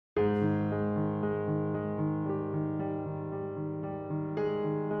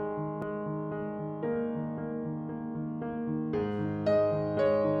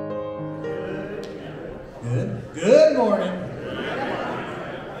morning.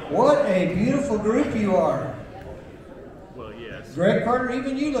 What a beautiful group you are. Well, yes. Greg, Carter,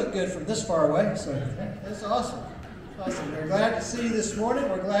 even you look good from this far away. So that's awesome. Awesome. We're glad to see you this morning.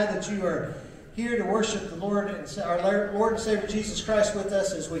 We're glad that you are here to worship the Lord and our Lord and Savior Jesus Christ with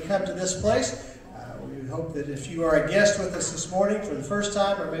us as we come to this place. We hope that if you are a guest with us this morning for the first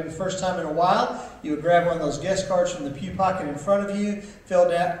time or maybe the first time in a while, you would grab one of those guest cards from the pew pocket in front of you, fill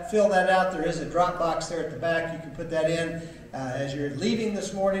that out. There is a drop box there at the back. You can put that in as you're leaving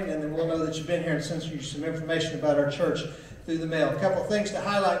this morning, and then we'll know that you've been here and send you some information about our church through the mail. A couple of things to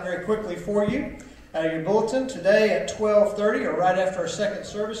highlight very quickly for you. Your bulletin today at 12:30 or right after our second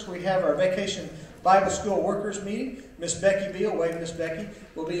service, we have our Vacation Bible School Workers Meeting. Miss Becky Beal, wave Miss Becky,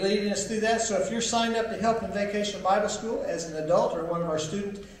 will be leading us through that. So if you're signed up to help in Vacation Bible School as an adult or one of our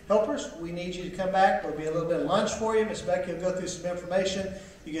student helpers, we need you to come back. There'll be a little bit of lunch for you. Miss Becky will go through some information.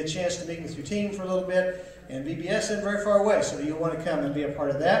 You get a chance to meet with your team for a little bit. And VBS isn't very far away, so you'll want to come and be a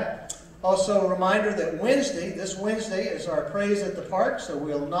part of that. Also, a reminder that this Wednesday, is our Praise at the Park, so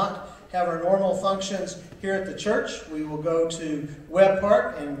we'll not have our normal functions here at the church. We will go to Webb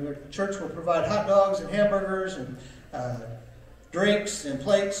Park, and the church will provide hot dogs and hamburgers and drinks and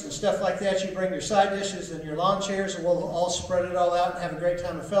plates and stuff like that. You bring your side dishes and your lawn chairs, and we'll all spread it all out and have a great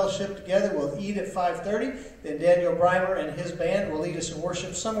time of fellowship together. We'll eat at 5:30. Then Daniel Breimer and his band will lead us in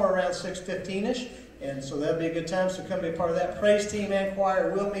worship somewhere around 6:15-ish. And so that'll be a good time, so come be a part of that. Praise team and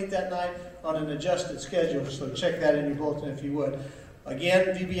choir will meet that night on an adjusted schedule, so check that in your bulletin if you would. Again,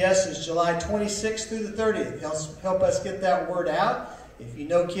 VBS is July 26th through the 30th. Help us get that word out. If you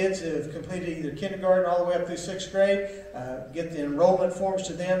know kids who have completed either kindergarten all the way up through 6th grade, get the enrollment forms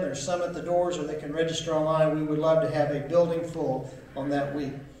to them. There's some at the doors, or they can register online. We would love to have a building full on that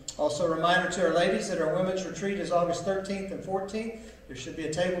week. Also, a reminder to our ladies that our women's retreat is August 13th and 14th. There should be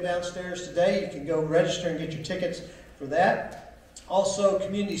a table downstairs today. You can go register and get your tickets for that. Also,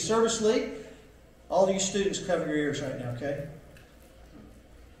 Community Service League. All you students, cover your ears right now, okay?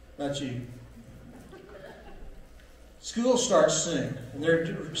 Not you. School starts soon, and they're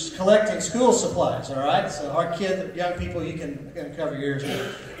collecting school supplies, all right? So our young people, you can cover your ears.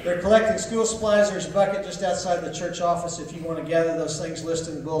 They're collecting school supplies. There's a bucket just outside the church office. If you want to gather those things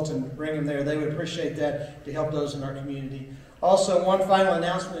listed in the bulletin, bring them there. They would appreciate that to help those in our community. Also, one final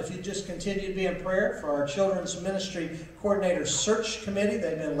announcement. If you just continue to be in prayer for our Children's Ministry Coordinator Search Committee.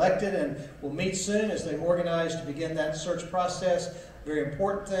 They've been elected and will meet soon as they've organized to begin that search process. Very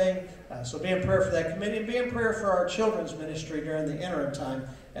important thing. So be in prayer for that committee, and be in prayer for our children's ministry during the interim time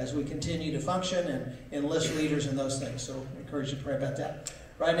as we continue to function and enlist leaders and those things. So I encourage you to pray about that.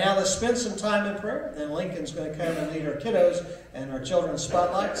 Right now, let's spend some time in prayer. Then Lincoln's going to come and lead our kiddos and our children's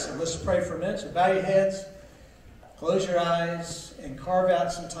spotlight. So let's pray for a minute. So bow your heads, close your eyes, and carve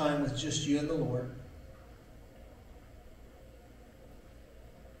out some time with just you and the Lord.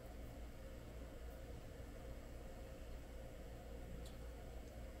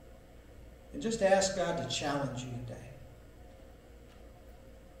 And just ask God to challenge you today.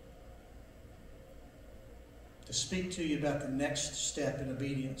 To speak to you about the next step in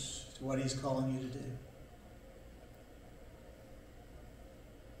obedience to what He's calling you to do.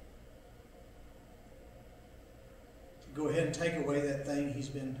 To go ahead and take away that thing He's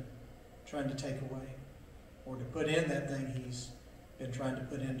been trying to take away. Or to put in that thing He's been trying to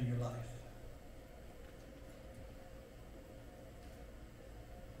put into your life.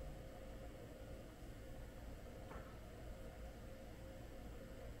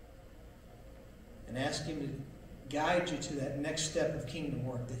 And ask Him to guide you to that next step of kingdom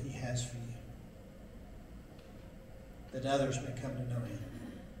work that He has for you. That others may come to know Him.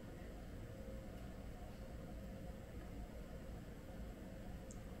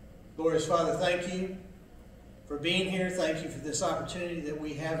 Glorious Father, thank you for being here. Thank you for this opportunity that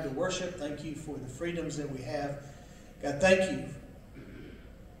we have to worship. Thank you for the freedoms that we have. God, thank you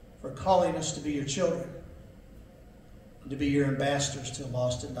for calling us to be your children and to be your ambassadors to a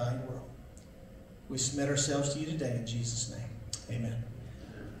lost and dying world. We submit ourselves to you today in Jesus' name. Amen.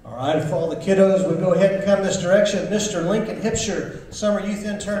 All right, if all the kiddos would go ahead and come this direction, Mr. Lincoln Hipsher, Summer Youth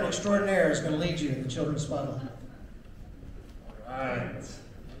Intern Extraordinaire, is going to lead you in the Children's Spotlight. All right.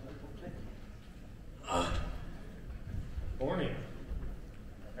 Morning.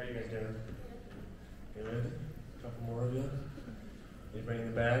 How are you guys doing? Good. A couple more of you. Anybody in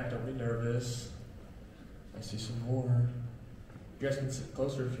the back? Don't be nervous. I see some more. You guys can sit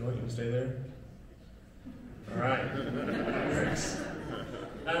closer if you want. You can stay there. All right.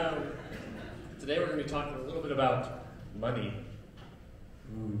 Today we're going to be talking a little bit about money.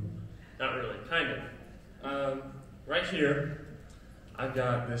 Not really, kind of. Right here, I've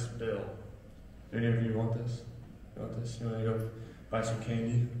got this bill. Any of you want this? You want this? You want to go buy some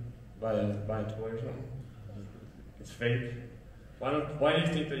candy? Buy a toy or something? It's fake. Why do you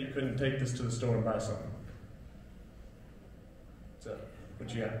think that you couldn't take this to the store and buy something? So,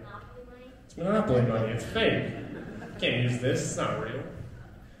 what you got? It's Monopoly money. It's fake. You can't use this. It's not real.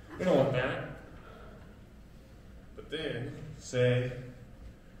 We don't want that. But then, say,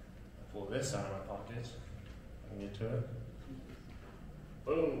 I pull this out of my pocket and get to it.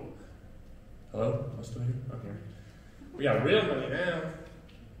 Boom. Hello? Am I still here? I'm here. We got real money now.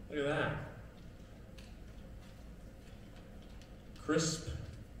 Look at that. Crisp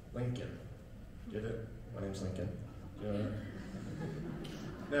Lincoln. Get it? My name's Lincoln. You know that?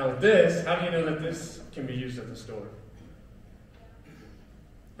 Now with this, how do you know that this can be used at the store?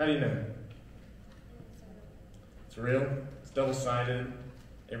 How do you know? It's real. It's double-sided.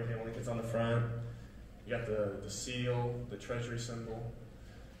 Abraham Lincoln's on the front. You got the seal, the treasury symbol.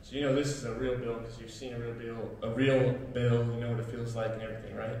 So you know this is a real bill because you've seen a real bill, you know what it feels like and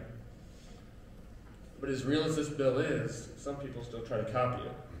everything, right? But as real as this bill is, some people still try to copy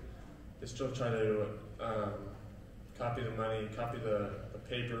it. They still try to copy the money, copy the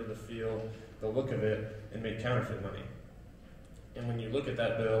paper, the feel, the look of it, and make counterfeit money. And when you look at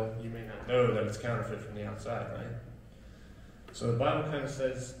that bill, you may not know that it's counterfeit from the outside, right? So the Bible kind of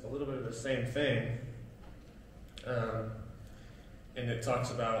says a little bit of the same thing. And it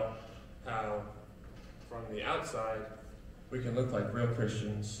talks about how from the outside we can look like real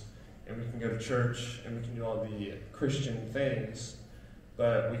Christians and we can go to church and we can do all the Christian things,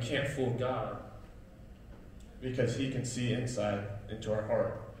 but we can't fool God because He can see inside into our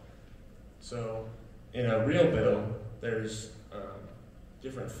heart. So in a real bill, there's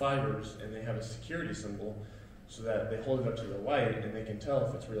different fibers and they have a security symbol so that they hold it up to the light and they can tell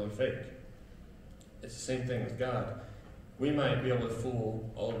if it's real or fake. It's the same thing with God. We might be able to fool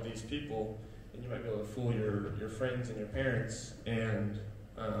all of these people, and you might be able to fool your friends and your parents and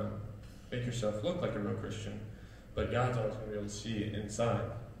make yourself look like a real Christian, but God's always going to be able to see it inside.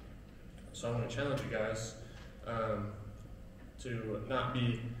 So I want to challenge you guys to not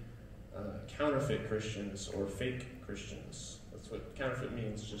be counterfeit Christians or fake Christians. That's what counterfeit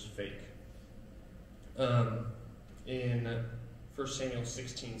means, just fake. In 1 Samuel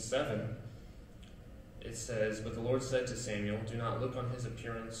 16:7, it says, "But the Lord said to Samuel, do not look on his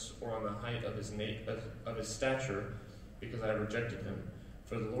appearance or on the height of his stature, because I have rejected him.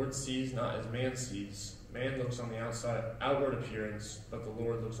 For the Lord sees not as man sees. Man looks on the outward appearance, but the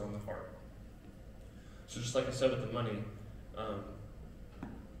Lord looks on the heart." So just like I said with the money,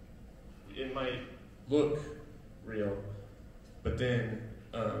 it might look real, but then,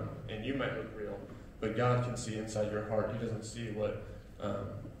 and you might look real, but God can see inside your heart. He doesn't see what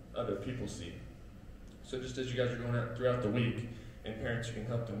other people see. So just as you guys are going out throughout the week, and parents, you can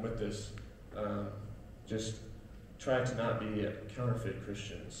help them with this, just try to not be counterfeit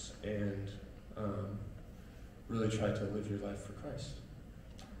Christians and really try to live your life for Christ.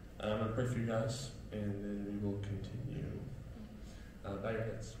 I'm going to pray for you guys, and then we will continue. Bow your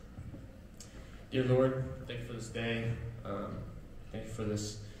heads. Dear Lord, thank you for this day. Thank you for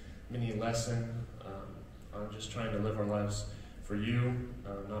this mini lesson on just trying to live our lives for you,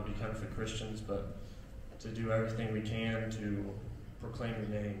 not be counterfeit Christians, but to do everything we can to proclaim your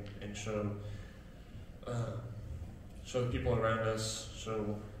name and show the people around us,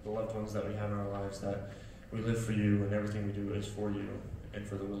 show the loved ones that we have in our lives that we live for you and everything we do is for you and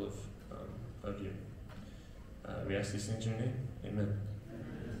for the will of you. We ask these things in your name. Amen.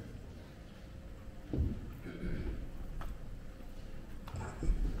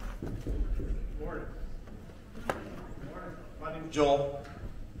 Good morning. My name's Joel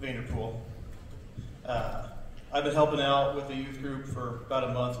Vanderpool. I've been helping out with the youth group for about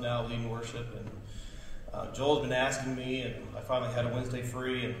a month now, leading worship, and Joel's been asking me, and I finally had a Wednesday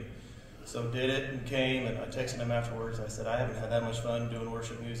free, and so did it and came, and I texted him afterwards. I said, I haven't had that much fun doing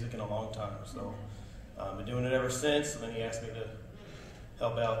worship music in a long time, so I've been doing it ever since, and then he asked me to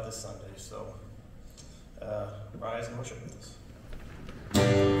help out this Sunday, so rise and worship with us.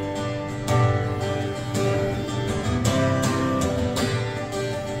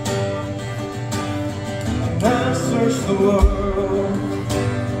 I've searched the world,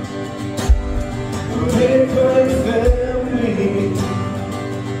 but it couldn't fill me.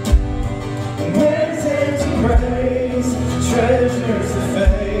 Men's empty praise, treasures of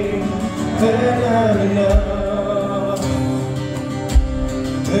fame, they're not enough.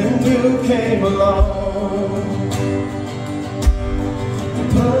 Then you came along and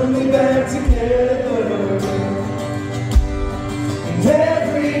put me back together, and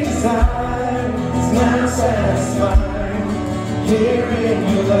every desire is now satisfied here in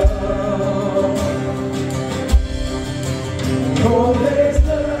your love.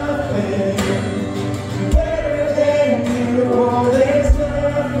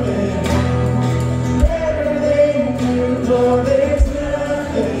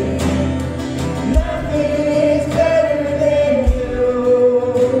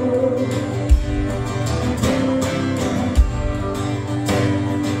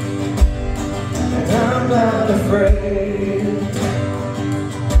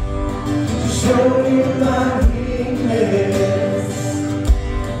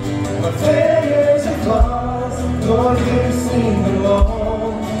 My failures and flaws, Lord, you've seen them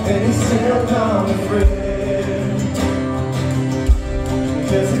all, and you still call me friend.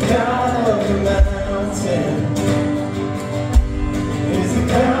 Because the God of the mountain is the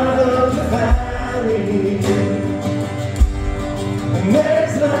God of the valley, and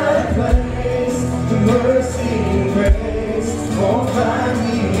there's not a place the mercy and grace won't find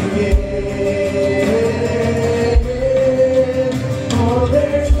me again. Oh,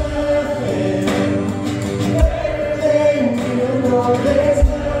 there's nothing better than you. Lord, there's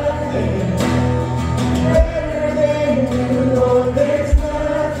nothing better than you. Lord, there's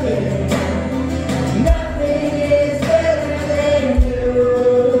nothing. Nothing is better than you.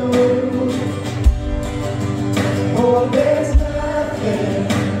 Oh, there's nothing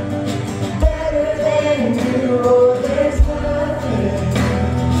better than you. Oh, there's nothing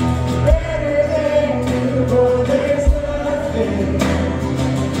better than you. Oh, there's nothing.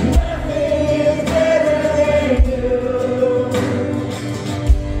 Nothing is better than you.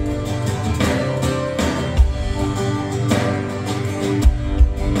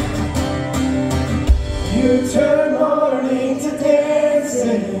 You turn mourning to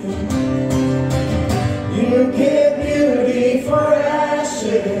dancing. You give beauty for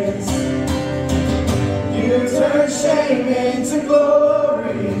ashes. You turn shame into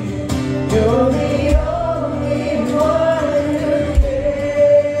glory. You're the only one who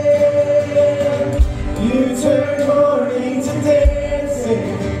can. You turn mourning to dancing.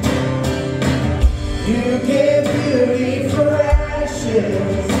 You give beauty for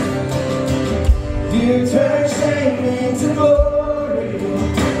ashes. You turn shame into glory.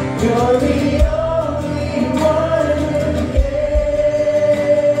 You're the only one who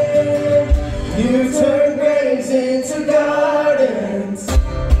can. You turn graves into gardens.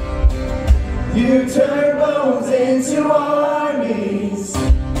 You turn bones into armies.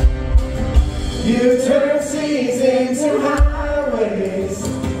 You turn seas into highways.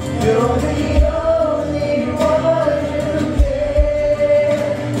 You're the only one who can.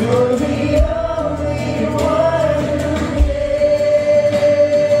 You're the only one who can.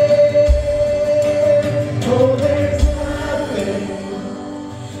 Oh, there's nothing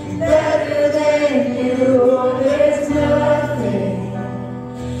better than you. Oh, there's nothing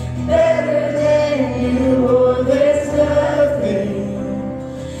better than you. Oh, there's nothing.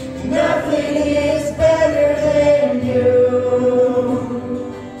 Nothing is better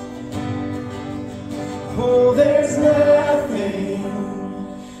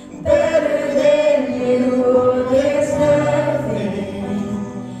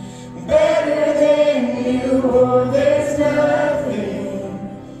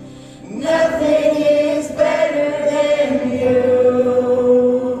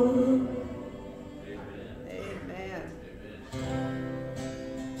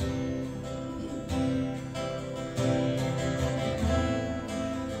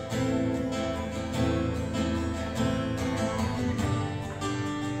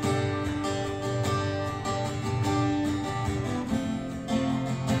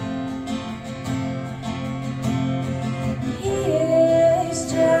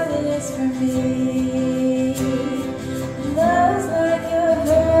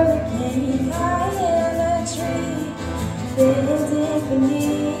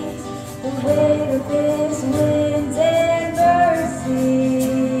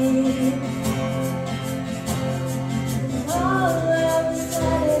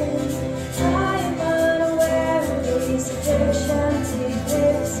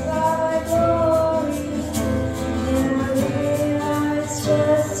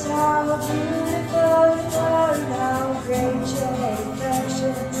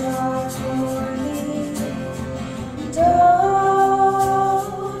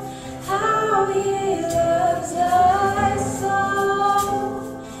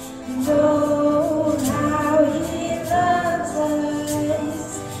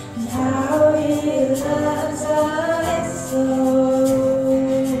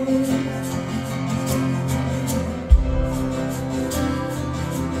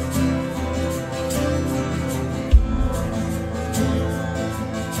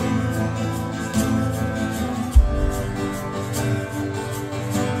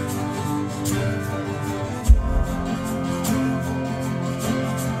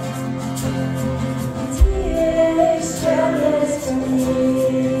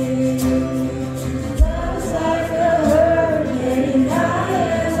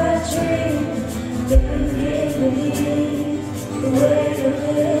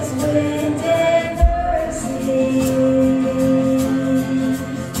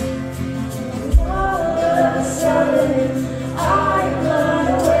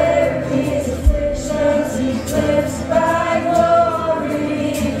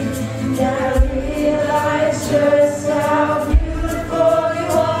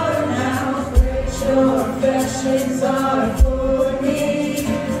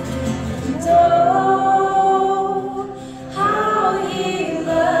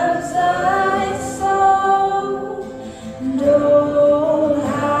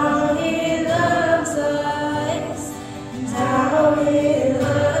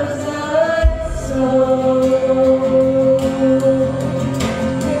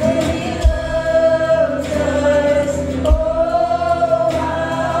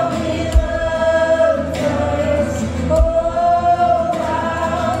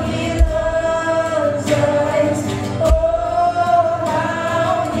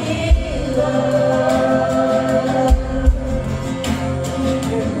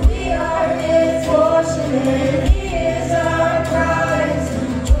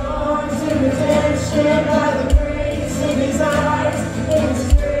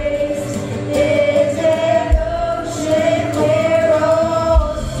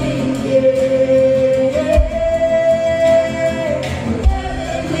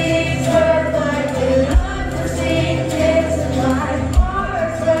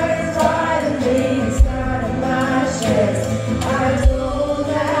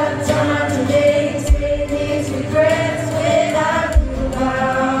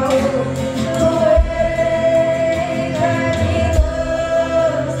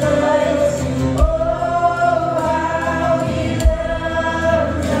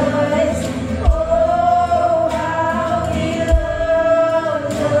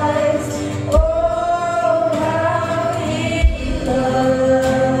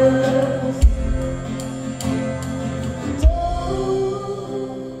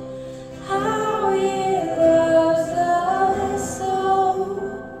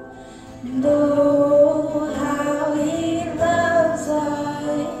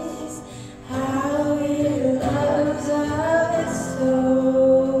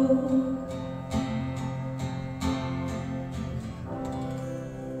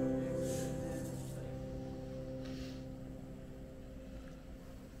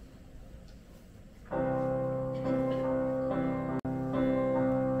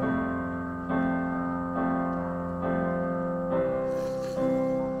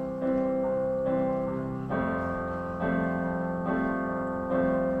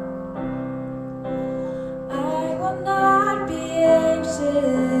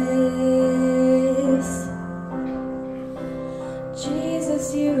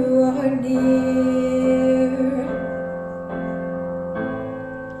Jesus, you are near.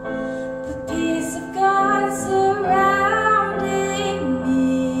 The peace of God surrounding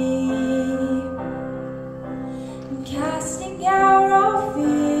me, and casting out all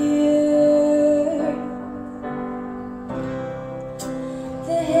fear.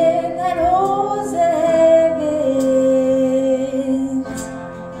 The hand that holds the heavens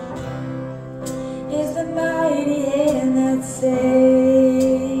is the mighty hand that saves.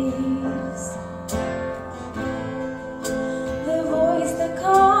 The voice that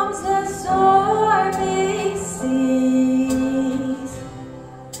calms the stormy seas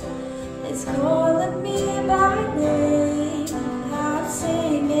is calling me by name. I'm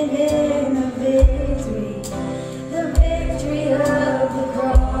singing in the victory of the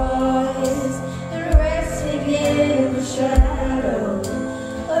cross, and resting in the shadow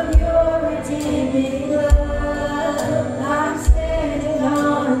of your redeeming love. I'm standing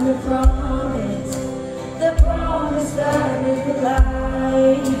on the promise of new life,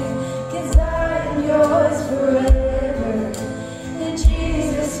 'cause I am yours forever, and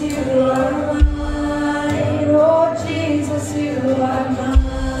Jesus, you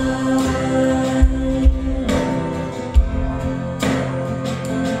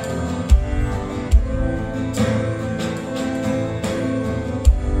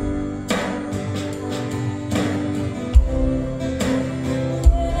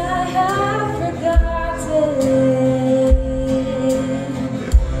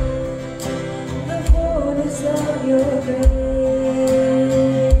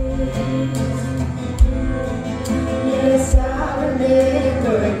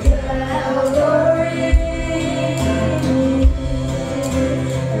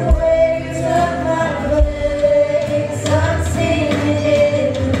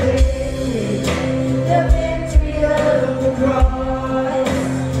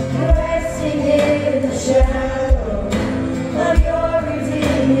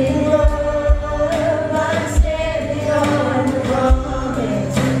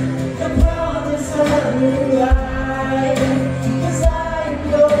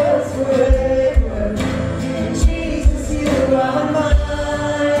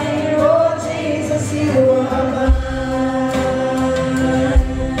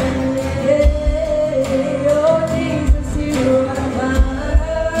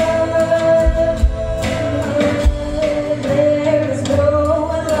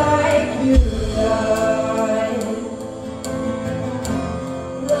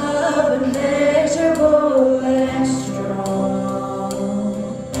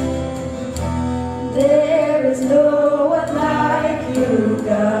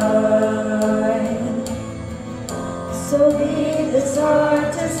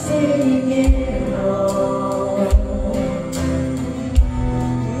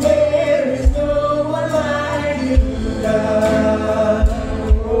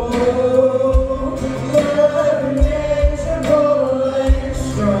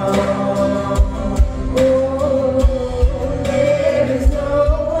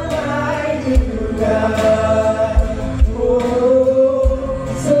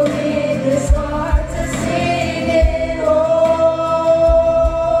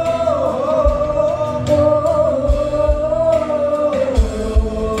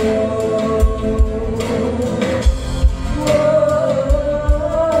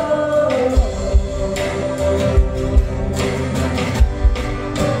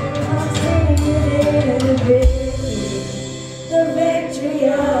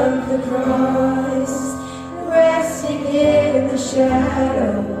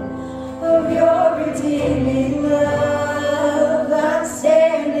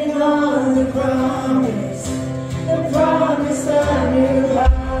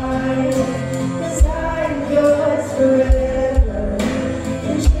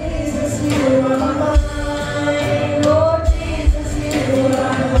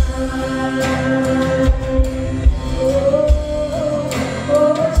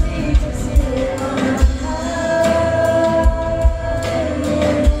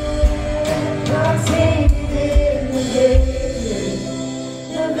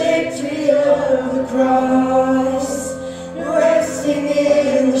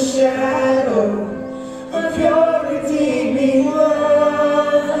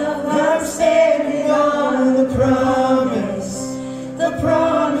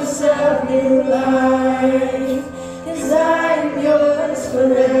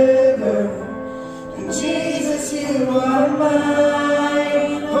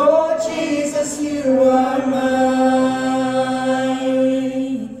mine. Oh Jesus, you are mine.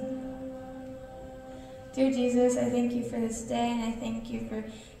 Dear Jesus, I thank you for this day, and I thank you for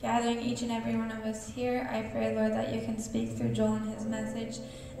gathering each and every one of us here. I pray, Lord, that you can speak through Joel and his message,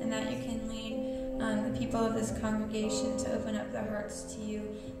 and that you can lead the people of this congregation to open up their hearts to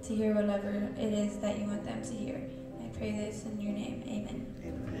you, to hear whatever it is that you want them to hear. I pray this in your name. Amen.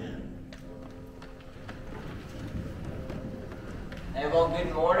 Hey, well,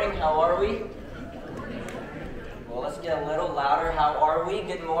 good morning. How are we? Well, let's get a little louder. How are we?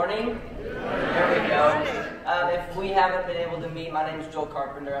 Good morning. There we go. If we haven't been able to meet, my name is Joel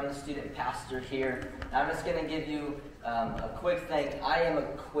Carpenter. I'm the student pastor here. I'm just going to give you a quick thing. I am a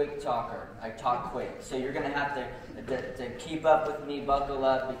quick talker. I talk quick. So you're going to have to keep up with me, buckle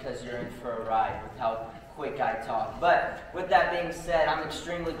up, because you're in for a ride with how quick I talk. But with that being said, I'm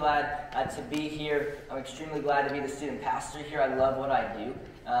extremely glad to be here. I'm extremely glad to be the student pastor here. I love what I do.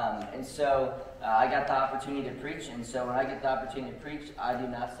 And so I got the opportunity to preach, and so when I get the opportunity to preach, I do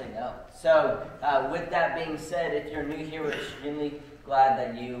not say no. So with that being said, if you're new here, we're extremely glad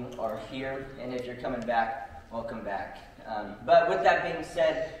that you are here, and if you're coming back, welcome back. But with that being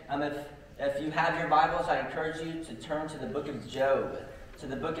said, if you have your Bibles, I encourage you to turn to the book of Job. To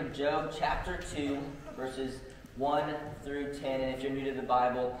the book of Job, chapter 2, verses 1 through 10. And if you're new to the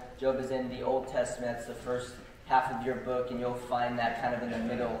Bible, Job is in the Old Testament. It's the first half of your book, and you'll find that kind of in the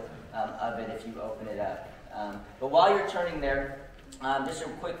middle of it if you open it up. But while you're turning there, just a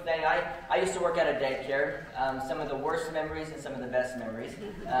quick thing. I used to work at a daycare. Some of the worst memories and some of the best memories.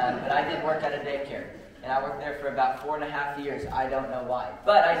 But I did work at a daycare. And I worked there for about 4.5 years. I don't know why.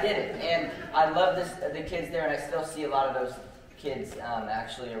 But I did it. And I love the kids there, and I still see a lot of those kids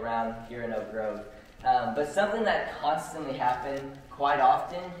actually around here in Oak Grove. But something that constantly happened quite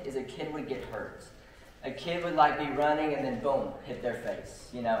often is a kid would get hurt. A kid would be running and then boom, hit their face.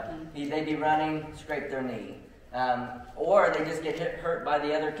 They'd be running, scrape their knee. Or they just get hurt by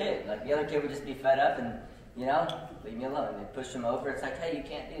the other kid. Like the other kid would just be fed up and, leave me alone. They push them over. It's like, hey, you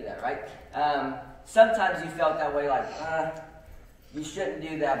can't do that, right? Sometimes you felt that way, like, you shouldn't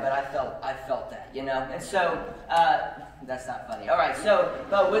do that, but I felt that, And so, that's not funny. All right,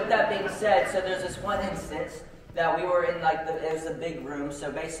 but with that being said, so there's this one instance that we were in, it was a big room. So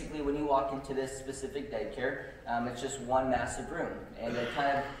basically, when you walk into this specific daycare, it's just one massive room. And they're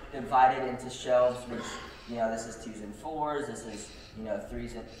kind of divided into shelves, which, this is 2s and 4s, this is, 3s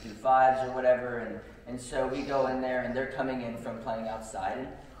through 5s or whatever. And so we go in there, and they're coming in from playing outside. And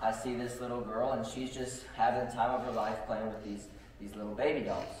I see this little girl, and she's just having the time of her life playing with these little baby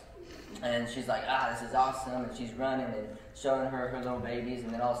dolls. And she's like, this is awesome. And she's running and showing her little babies.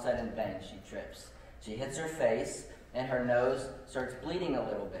 And then all of a sudden, bang, she trips. She hits her face, and her nose starts bleeding a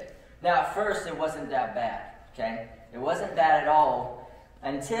little bit. Now, at first, it wasn't that bad, okay? It wasn't bad at all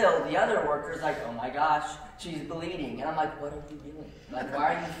until the other worker's like, oh my gosh, she's bleeding. And I'm like, what are you doing?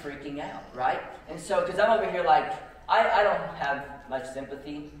 Why are you freaking out, right? And so, because I'm over here I don't have much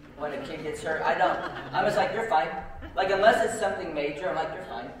sympathy when a kid gets hurt. I don't. I'm just like, you're fine. Unless it's something major, I'm like, you're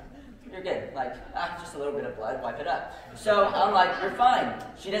fine. You're good. Just a little bit of blood, wipe it up. So I'm like, you're fine.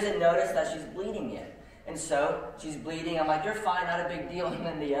 She doesn't notice that she's bleeding yet. And so she's bleeding. I'm like, you're fine, not a big deal. And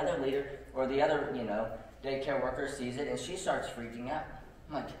then the other leader, or the other, daycare worker sees it, and she starts freaking out.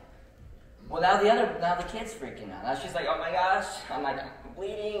 I'm like, well, now the kid's freaking out. Now she's like, oh my gosh. I'm like, I'm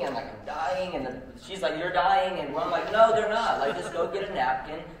bleeding. I'm like, I'm dying. And she's like, you're dying. And I'm like, no, they're not. Just go get a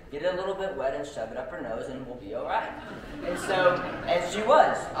napkin, get it a little bit wet, and shove it up her nose, and we'll be all right. And she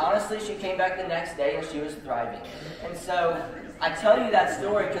was. Honestly, she came back the next day, and she was thriving. And so I tell you that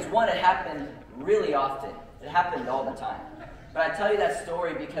story because, one, it happened really often. It happened all the time. But I tell you that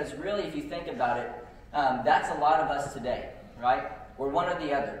story because, really, if you think about it, that's a lot of us today, right? We're one or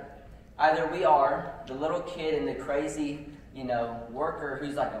the other. Either we are the little kid and the crazy, worker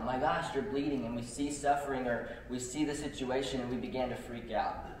who's like, oh my gosh, you're bleeding, and we see suffering, or we see the situation and we begin to freak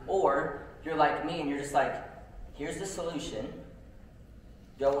out. Or you're like me and you're just like, here's the solution,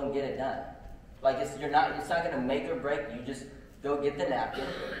 go and get it done. It's not going to make or break you. Just go get the napkin,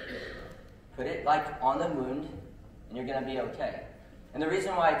 put it on the wound, and you're going to be okay. And the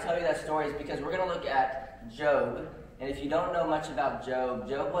reason why I tell you that story is because we're going to look at Job. And if you don't know much about Job,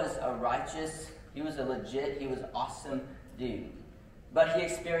 Job was a righteous, he was awesome dude. But he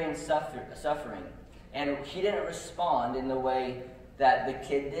experienced suffering. And he didn't respond in the way that the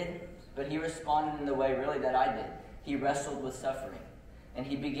kid did, but he responded in the way really that I did. He wrestled with suffering. And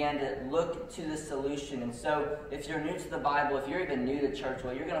he began to look to the solution. And so if you're new to the Bible, if you're even new to church,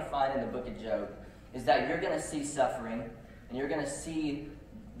 what you're going to find in the book of Job is that you're going to see suffering, and you're going to see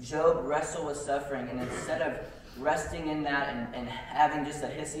Job wrestle with suffering. And instead of resting in that and having just a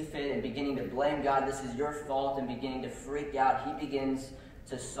hissy fit and beginning to blame God, this is your fault, and beginning to freak out, he begins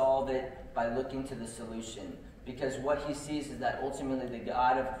to solve it by looking to the solution, because what he sees is that ultimately the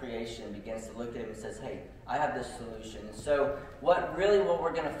God of creation begins to look at him and says, hey, I have this solution. And so what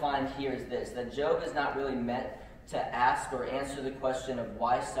we're going to find here is this, that Job is not really meant to ask or answer the question of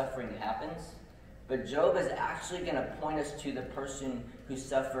why suffering happens, but Job is actually going to point us to the person who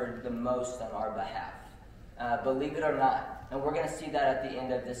suffered the most on our behalf. Believe it or not. And we're going to see that at the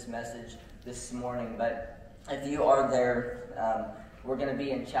end of this message this morning. But if you are there, we're going to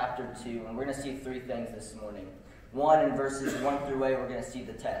be in chapter 2, and we're going to see 3 things this morning. 1, in verses 1 through 8, we're going to see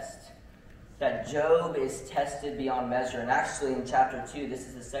the test. That Job is tested beyond measure. And actually in chapter 2, this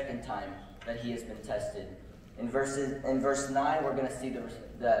is the second time that he has been tested. In verse 9, we're going to see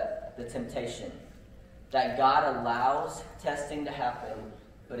the temptation. That God allows testing to happen,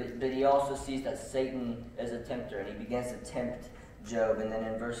 but he also sees that Satan is a tempter, and he begins to tempt Job. And then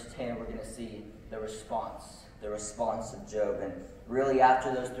in verse 10, we're going to see the response of Job. And really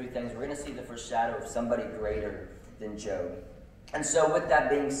after those 3 things, we're going to see the foreshadow of somebody greater than Job. And so with that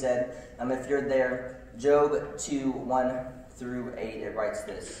being said, if you're there, Job 2, 1 through 8, it writes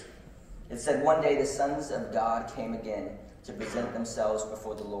this. It said, one day the sons of God came again to present themselves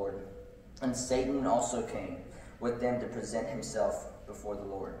before the Lord. And Satan also came with them to present himself before the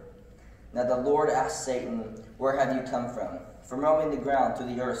Lord. Now the Lord asked Satan, where have you come from? From roaming the ground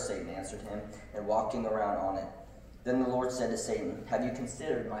through the earth, Satan answered him, and walking around on it. Then the Lord said to Satan, have you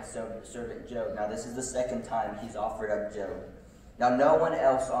considered my servant Job? Now this is the second time he's offered up Job. Now no one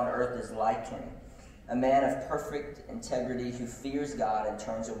else on earth is like him, a man of perfect integrity who fears God and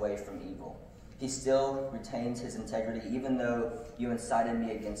turns away from evil. He still retains his integrity, even though you incited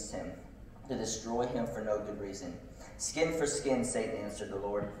me against him, to destroy him for no good reason. Skin for skin, Satan answered the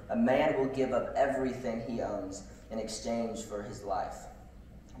Lord. A man will give up everything he owns in exchange for his life.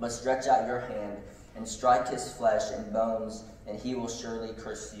 But stretch out your hand and strike his flesh and bones, and he will surely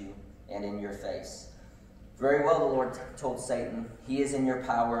curse you and in your face. Very well, the Lord told Satan, he is in your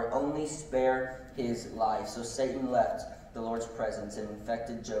power, only spare his life. So Satan left the Lord's presence and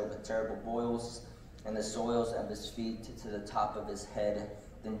infected Job with terrible boils and the soils of his feet to the top of his head.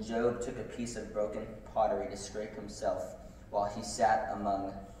 Then Job took a piece of broken pottery to scrape himself while he sat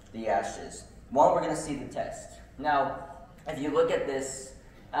among the ashes. One, we're going to see the test. Now, if you look at this,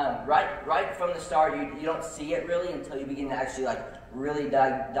 right from the start, you don't see it really until you begin to actually really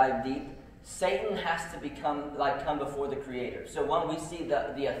dive deep. Satan has to come before the Creator. So when we see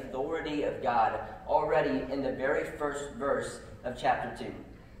the authority of God already in the very first verse of chapter 2,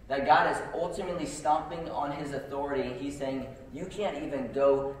 that God is ultimately stomping on his authority. He's saying, you can't even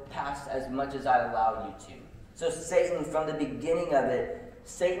go past as much as I allow you to. So Satan, from the beginning of it,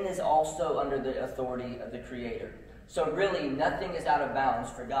 Satan is also under the authority of the Creator. So really, nothing is out of bounds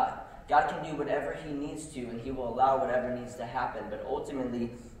for God. God can do whatever he needs to, and he will allow whatever needs to happen. But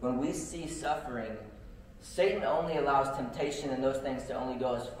ultimately, when we see suffering, Satan only allows temptation and those things to only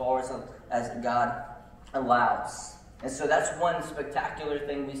go as far as God allows. And so that's one spectacular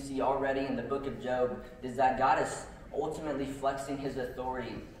thing we see already in the book of Job, is that God is ultimately flexing his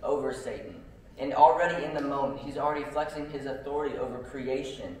authority over Satan. And already in the moment, he's already flexing his authority over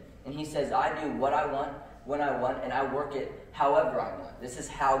creation. And he says, I do what I want, when I want, and I work it however I want. This is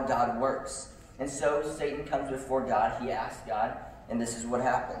how God works. And so Satan comes before God, he asks God, and this is what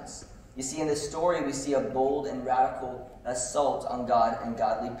happens. You see, in this story, we see a bold and radical assault on God and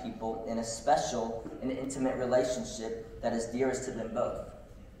godly people in a special and intimate relationship that is dearest to them both.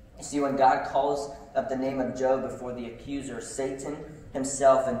 You see, when God calls up the name of Job before the accuser, Satan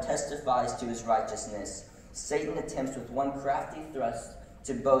himself, and testifies to his righteousness, Satan attempts with one crafty thrust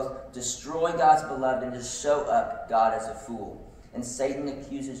to both destroy God's beloved and to show up God as a fool. And Satan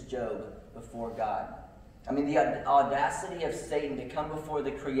accuses Job before God. I mean, the audacity of Satan to come before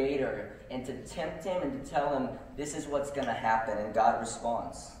the Creator and to tempt him and to tell him this is what's going to happen, and God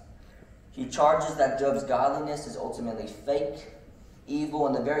responds. He charges that Job's godliness is ultimately fake, evil,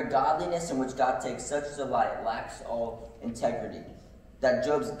 and the very godliness in which God takes such delight lacks all integrity. That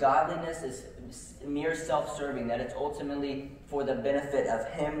Job's godliness is mere self-serving, that it's ultimately for the benefit of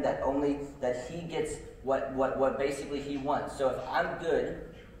him, that he gets what basically he wants. So if I'm good,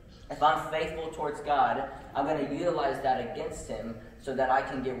 if I'm faithful towards God, I'm going to utilize that against him so that I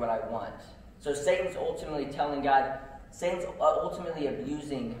can get what I want. So Satan's ultimately telling God, Satan's ultimately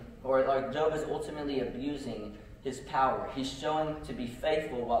abusing, or Job is ultimately abusing his power. He's showing to be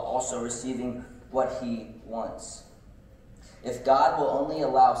faithful while also receiving what he wants. If God will only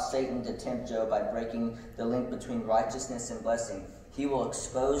allow Satan to tempt Job by breaking the link between righteousness and blessing, he will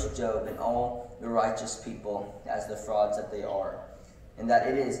expose Job and all the righteous people as the frauds that they are. And that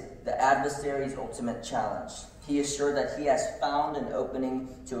it is the adversary's ultimate challenge He is sure that he has found an opening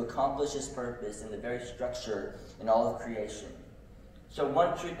to accomplish his purpose in the very structure in all of creation. So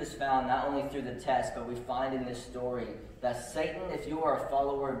one truth is found not only through the test, but we find in this story that Satan, if you are a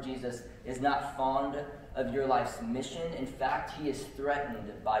follower of Jesus, is not fond of your life's mission. In fact, he is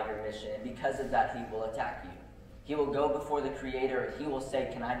threatened by your mission, and because of that, he will attack you. He will go before the Creator, and he will say,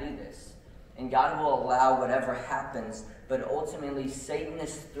 can I do this? And God will allow whatever happens, but ultimately Satan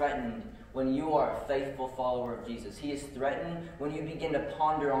is threatened when you are a faithful follower of Jesus. He is threatened when you begin to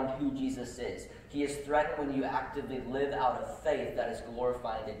ponder on who Jesus is. He is threatened when you actively live out of faith that is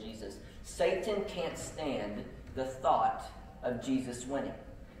glorifying to Jesus. Satan can't stand the thought of Jesus winning.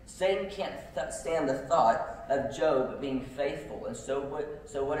 Satan can't stand the thought of Job being faithful. And so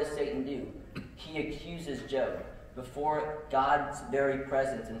what does Satan do? He accuses Job before God's very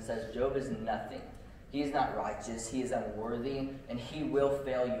presence and says, Job is nothing. He is not righteous. He is unworthy, and he will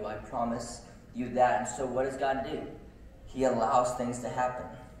fail you. I promise you that. And so what does God do? He allows things to happen.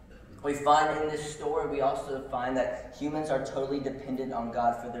 We find in this story, we also find that humans are totally dependent on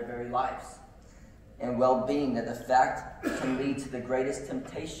God for their very lives and well-being, that the fact can lead to the greatest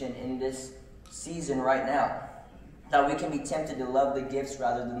temptation in this season right now. That we can be tempted to love the gifts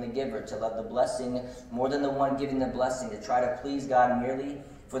rather than the giver, to love the blessing more than the one giving the blessing, to try to please God merely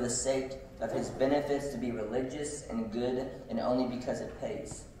for the sake of his benefits, to be religious and good and only because it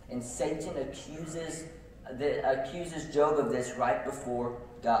pays. And Satan accuses Job of this right before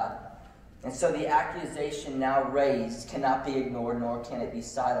God. And so the accusation now raised cannot be ignored, nor can it be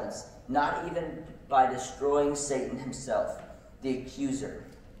silenced, not even by destroying Satan himself, the accuser.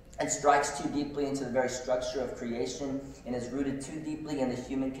 It strikes too deeply into the very structure of creation and is rooted too deeply in the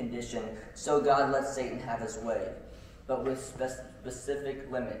human condition. So God lets Satan have his way, but with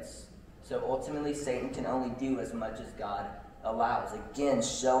specific limits. So ultimately, Satan can only do as much as God allows. Again,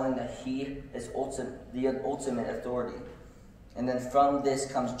 showing that he is the ultimate authority. And then from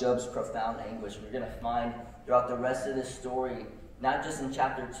this comes Job's profound anguish. We're going to find throughout the rest of this story, not just in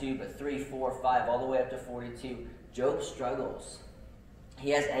chapter 2, but 3, 4, 5, all the way up to 42, Job struggles.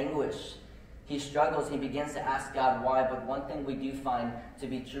 He has anguish. He struggles. He begins to ask God why. But one thing we do find to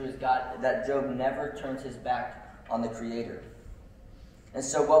be true is that Job never turns his back on the Creator. And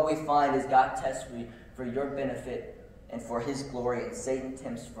so what we find is God tests for your benefit and for his glory, and Satan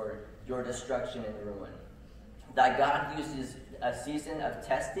tempts for your destruction and ruin. That God uses a season of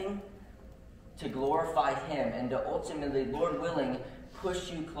testing to glorify him and to ultimately, Lord willing,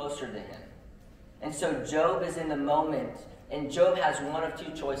 push you closer to him. And so Job is in the moment, and Job has one of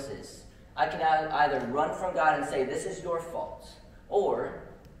two choices. I can either run from God and say, this is your fault, or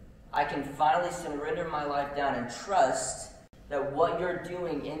I can finally surrender my life down and trust that what you're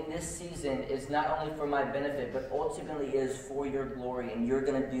doing in this season is not only for my benefit, but ultimately is for your glory, and you're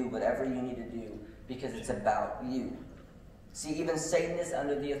going to do whatever you need to do because it's about you. See, even Satan is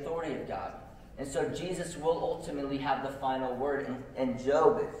under the authority of God. And so Jesus will ultimately have the final word, and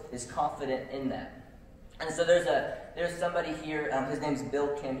Job is confident in that. And so there's somebody here, his name's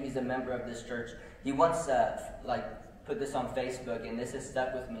Bill Kim, he's a member of this church. He once put this on Facebook, and this has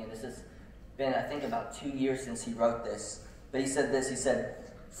stuck with me, and this has been, I think, about 2 years since he wrote this. But he said this, he said,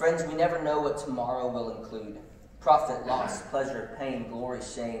 friends, we never know what tomorrow will include. Profit, loss, pleasure, pain, glory,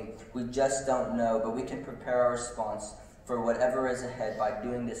 shame. We just don't know, but we can prepare our response for whatever is ahead by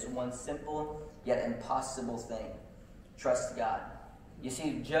doing this one simple yet impossible thing. Trust God. You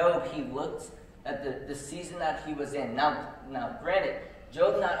see, Job, he looked at the season that he was in. Now, granted,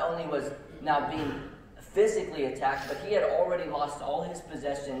 Job not only was now being physically attacked, but he had already lost all his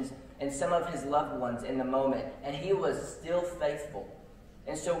possessions and some of his loved ones in the moment, and he was still faithful.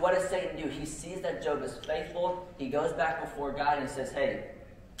 And so what does Satan do? He sees that Job is faithful. He goes back before God and says, hey,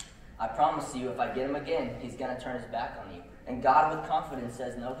 I promise you, if I get him again, he's going to turn his back on you. And God with confidence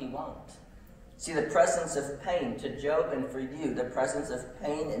says, no, he won't. See, the presence of pain to Job and for you, the presence of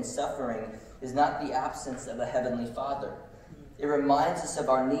pain and suffering is not the absence of a heavenly Father. It reminds us of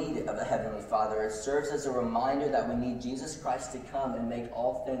our need of a heavenly Father. It serves as a reminder that we need Jesus Christ to come and make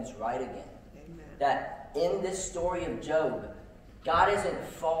all things right again. Amen. That in this story of Job, God isn't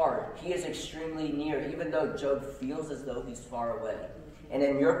far. He is extremely near, even though Job feels as though he's far away. And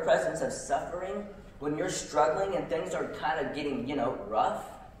in your presence of suffering, when you're struggling and things are kind of getting, rough,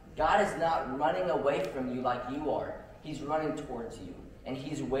 God is not running away from you like you are. He's running towards you. And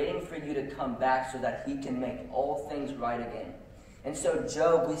he's waiting for you to come back so that he can make all things right again. And so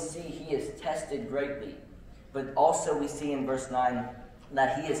Job, we see he is tested greatly. But also we see in verse 9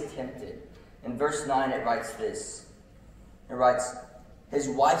 that he is tempted. In verse 9 it writes this. It writes, his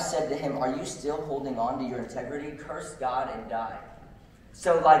wife said to him, are you still holding on to your integrity? Curse God and die.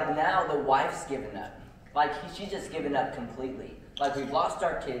 So now the wife's given up. Like she's just given up completely. Like we've lost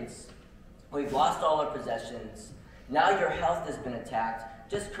our kids, we've lost all our possessions. Now your health has been attacked.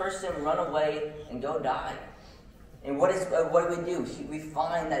 Just curse him, run away, and go die. And what do we do? We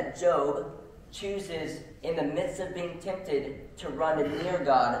find that Job chooses, in the midst of being tempted, to run near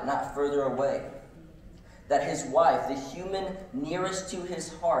God, not further away. That his wife, the human nearest to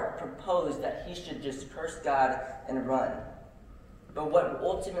his heart, proposed that he should just curse God and run. But what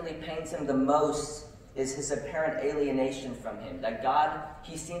ultimately pains him the most is his apparent alienation from him. That God,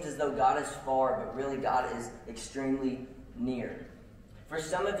 he seems as though God is far, but really God is extremely near. For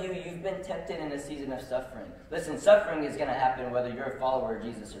some of you, you've been tempted in a season of suffering. Listen, suffering is going to happen whether you're a follower of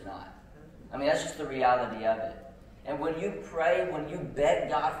Jesus or not. I mean, that's just the reality of it. And when you pray, when you beg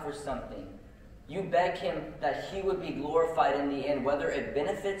God for something, you beg him that he would be glorified in the end, whether it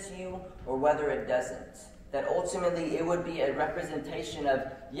benefits you or whether it doesn't. That ultimately it would be a representation of,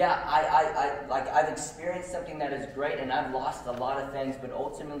 yeah, I've experienced something that is great and I've lost a lot of things, but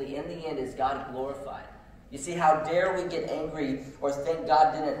ultimately in the end is God glorified. You see, how dare we get angry or think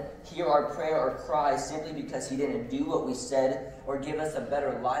God didn't hear our prayer or cry simply because he didn't do what we said or give us a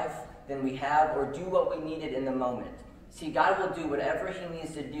better life than we have or do what we needed in the moment. See, God will do whatever he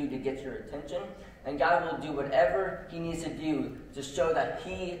needs to do to get your attention, and God will do whatever he needs to do to show that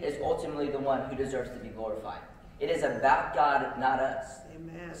he is ultimately the one who deserves to be glorified. It is about God, not us.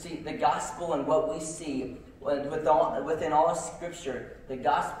 Amen. See, the gospel and what we see within all of Scripture, the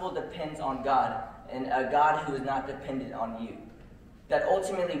gospel depends on God, and a God who is not dependent on you. That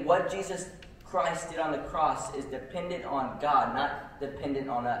ultimately what Jesus Christ did on the cross is dependent on God, not dependent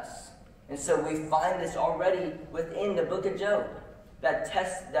on us. And so we find this already within the book of Job, that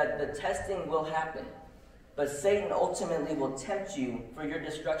the testing will happen. But Satan ultimately will tempt you for your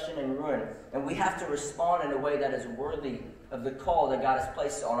destruction and ruin. And we have to respond in a way that is worthy of the call that God has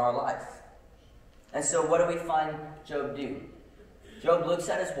placed on our life. And so what do we find Job do? Job looks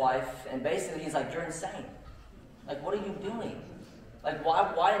at his wife, and basically he's like, you're insane. Like, what are you doing? Like,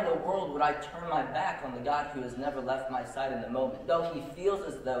 why in the world would I turn my back on the God who has never left my side in the moment? Though he feels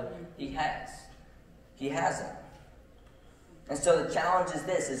as though he has. He hasn't. And so the challenge is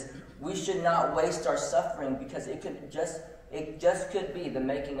this, is we should not waste our suffering because it just could be the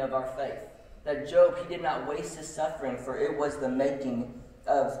making of our faith. That Job, he did not waste his suffering, for it was the making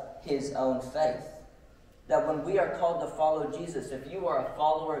of his own faith. That when we are called to follow Jesus, if you are a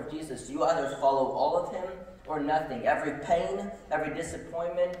follower of Jesus, you either follow all of him or nothing. Every pain, every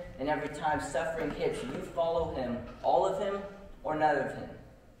disappointment, and every time suffering hits, you follow him, all of him or none of him.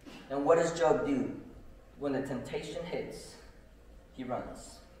 And what does Job do? When the temptation hits, he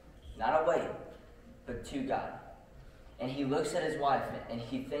runs. Not away, but to God. And he looks at his wife and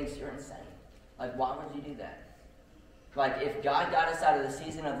he thinks, you're insane. Like, why would you do that? Like, if God got us out of the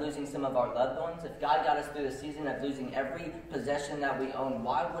season of losing some of our loved ones, if God got us through the season of losing every possession that we own,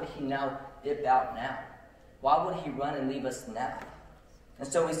 why would he now dip out now? Why would he run and leave us now? And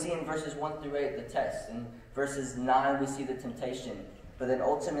so we see in verses 1 through 8 the test. In verses 9 we see the temptation. But then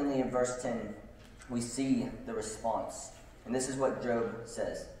ultimately in verse 10 we see the response. And this is what Job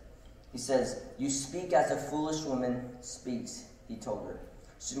says. He says, you speak as a foolish woman speaks, he told her.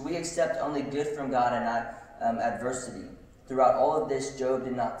 Should we accept only good from God and not adversity? Throughout all of this, Job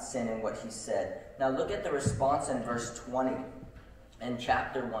did not sin in what he said. Now look at the response in verse 20. In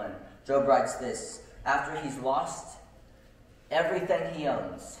chapter 1, Job writes this. After he's lost everything he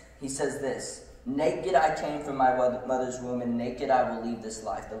owns, he says this, naked I came from my mother's womb, and naked I will leave this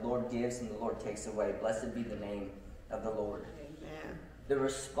life. The Lord gives and the Lord takes away. Blessed be the name of the Lord. Amen. The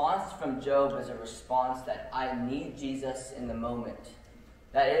response from Job is a response that I need Jesus in the moment.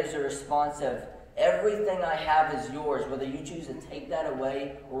 That is a response of everything I have is yours, whether you choose to take that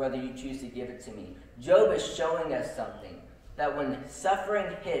away or whether you choose to give it to me. Job is showing us something, that when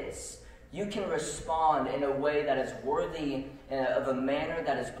suffering hits, you can respond in a way that is worthy of a manner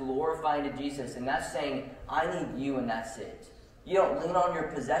that is glorifying to Jesus. And that's saying, I need you and that's it. You don't lean on your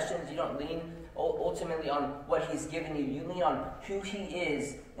possessions. You don't lean ultimately on what he's given you. You lean on who he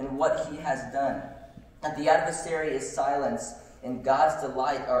is and what he has done. That the adversary is silence, and God's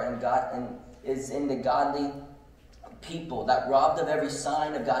delight is in the godly people. That robbed of every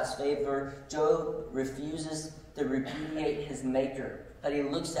sign of God's favor, Job refuses to repudiate his maker. That he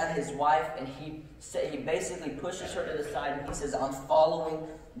looks at his wife and he basically pushes her to the side and he says, I'm following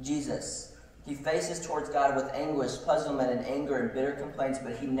Jesus. He faces towards God with anguish, puzzlement, and anger and bitter complaints,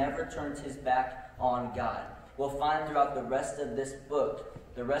 but he never turns his back on God. We'll find throughout the rest of this book,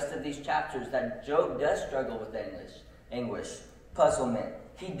 the rest of these chapters, that Job does struggle with anguish, puzzlement.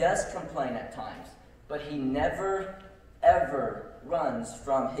 He does complain at times, but he never, ever runs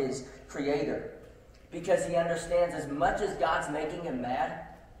from his Creator. because he understands as much as God's making him mad,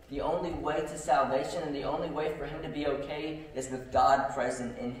 the only way to salvation and the only way for him to be okay is with God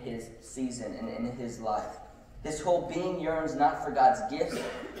present in his season and in his life. His whole being yearns not for God's gifts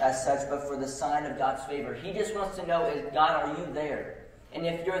as such, but for the sign of God's favor. He just wants to know, God, are you there? And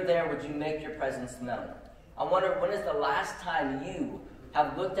if you're there, would you make your presence known? I wonder, when is the last time you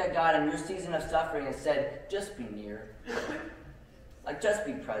have looked at God in your season of suffering and said, just be near. Like, just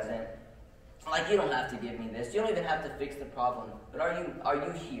be present. Like, you don't have to give me this. You don't even have to fix the problem. But are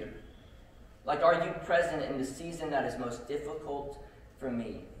you here? Like, are you present in the season that is most difficult for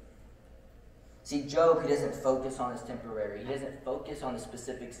me? See, Job, he doesn't focus on his temporary. He doesn't focus on the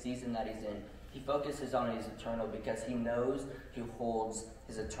specific season that he's in. He focuses on his eternal because he knows who holds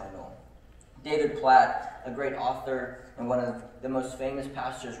his eternal. David Platt, a great author and one of the most famous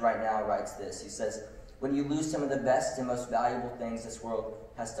pastors right now, writes this. He says, when you lose some of the best and most valuable things this world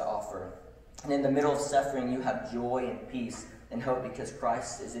has to offer, and in the middle of suffering you have joy and peace and hope because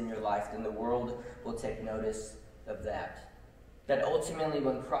Christ is in your life, then the world will take notice of that. That ultimately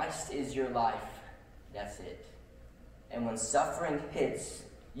when Christ is your life, that's it. And when suffering hits,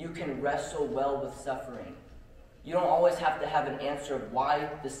 you can wrestle well with suffering. You don't always have to have an answer of why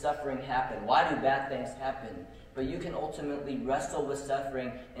does suffering happen? Why do bad things happen? But you can ultimately wrestle with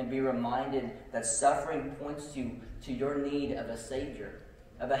suffering and be reminded that suffering points you to your need of a Savior,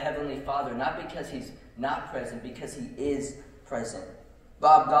 of a Heavenly Father, not because He's not present, because He is present.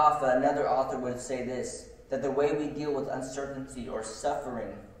 Bob Goff, another author, would say this, that the way we deal with uncertainty or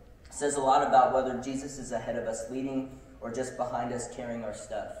suffering says a lot about whether Jesus is ahead of us leading or just behind us carrying our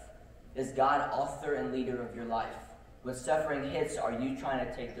stuff. Is God author and leader of your life? When suffering hits, are you trying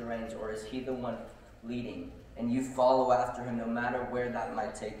to take the reins, or is He the one leading? And you follow after Him no matter where that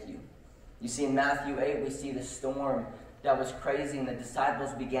might take you. You see, in Matthew 8, we see the storm that was crazy, and the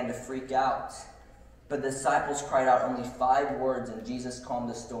disciples began to freak out. But the disciples cried out only 5 words, and Jesus calmed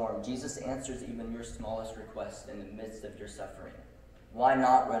the storm. Jesus answers even your smallest request in the midst of your suffering. Why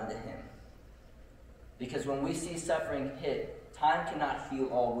not run to Him? Because when we see suffering hit, time cannot heal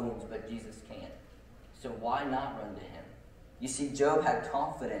all wounds, but Jesus can. So why not run to Him? You see, Job had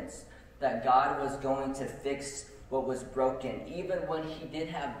confidence that God was going to fix what was broken, even when he did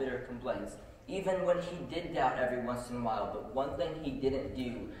have bitter complaints, even when he did doubt every once in a while. But one thing he didn't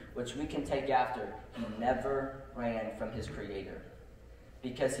do, which we can take after, he never ran from his Creator.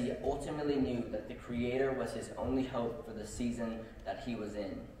 Because he ultimately knew that the Creator was his only hope for the season that he was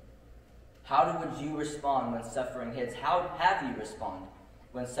in. How would you respond when suffering hits? How have you responded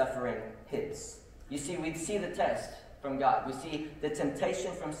when suffering hits? You see, we see the test from God. We see the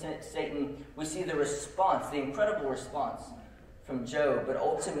temptation from Satan. We see the response, the incredible response from Job. But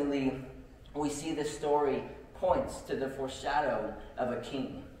ultimately, we see the story points to the foreshadow of a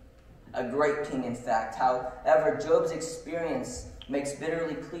king. A great king, in fact. However, Job's experience makes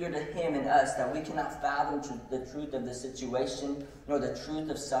bitterly clear to him and us that we cannot fathom the truth of the situation nor the truth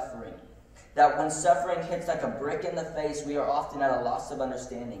of suffering. That when suffering hits like a brick in the face, we are often at a loss of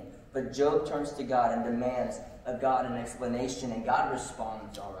understanding. But Job turns to God and demands of God an explanation, and God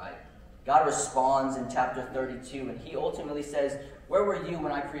responds, all right. God responds in chapter 32, and He ultimately says, where were you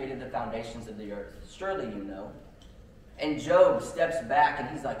when I created the foundations of the earth? Surely you know. And Job steps back, and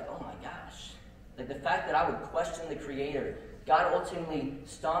he's like, oh my gosh. Like, the fact that I would question the Creator, God ultimately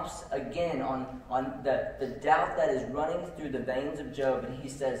stomps again on the doubt that is running through the veins of Job, and He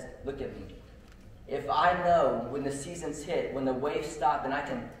says, look at me. If I know when the seasons hit, when the waves stop, and I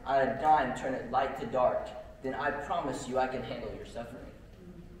can, on a dime, turn it light to dark, then I promise you I can handle your suffering.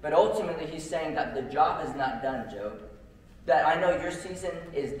 But ultimately, He's saying that the job is not done, Job. That I know your season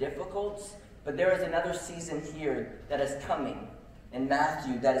is difficult, but there is another season here that is coming in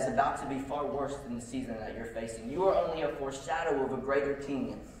Matthew that is about to be far worse than the season that you're facing. You are only a foreshadow of a greater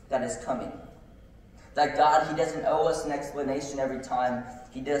king that is coming. That God, He doesn't owe us an explanation every time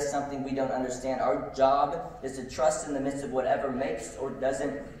He does something we don't understand. Our job is to trust in the midst of whatever makes or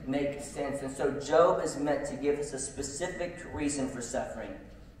doesn't make sense. And so Job is meant to give us a specific reason for suffering.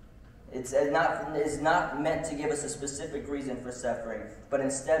 It's not meant to give us a specific reason for suffering, but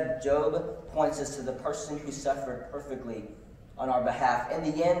instead Job points us to the person who suffered perfectly on our behalf. In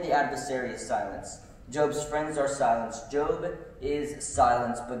the end, the adversary is silenced. Job's friends are silenced. Job is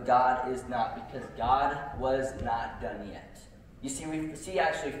silenced, but God is not, because God was not done yet. You see, we see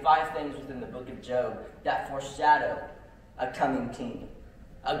actually 5 things within the book of Job that foreshadow a coming king,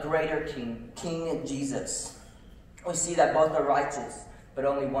 a greater king, King Jesus. We see that both are righteous, but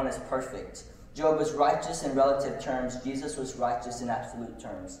only one is perfect. Job was righteous in relative terms. Jesus was righteous in absolute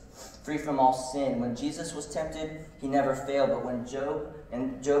terms. Free from all sin. When Jesus was tempted, He never failed. But when Job,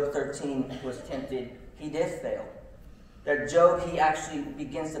 in Job 13, was tempted, he did fail. That Job, he actually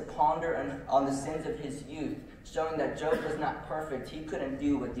begins to ponder on the sins of his youth, showing that Job was not perfect. He couldn't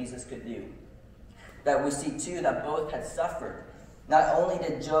do what Jesus could do. That we see, too, that both had suffered. Not only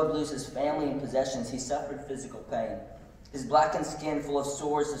did Job lose his family and possessions, he suffered physical pain. His blackened skin full of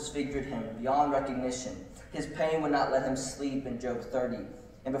sores disfigured him beyond recognition. His pain would not let him sleep in Job 30.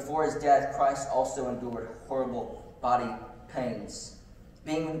 And before his death, Christ also endured horrible body pains.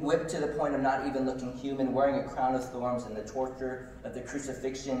 Being whipped to the point of not even looking human, wearing a crown of thorns, and the torture of the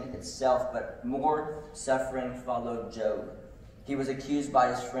crucifixion itself, but more suffering followed Job. He was accused by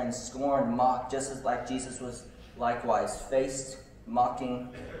his friends, scorned, mocked, just as like Jesus was likewise, faced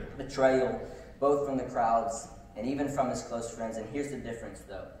mocking, betrayal, both from the crowds and even from his close friends. And here's the difference,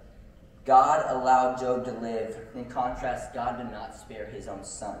 though. God allowed Job to live. In contrast, God did not spare his own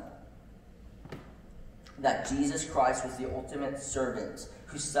son. That Jesus Christ was the ultimate servant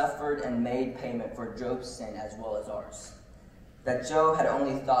who suffered and made payment for Job's sin as well as ours. That Job had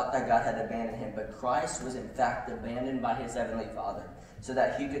only thought that God had abandoned him, but Christ was in fact abandoned by his heavenly Father so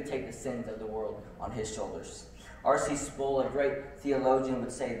that he could take the sins of the world on his shoulders. R.C. Sproul, a great theologian,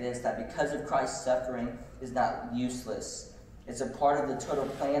 would say this, that because of Christ's suffering is not useless. It's a part of the total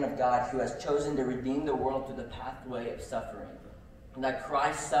plan of God who has chosen to redeem the world through the pathway of suffering. And that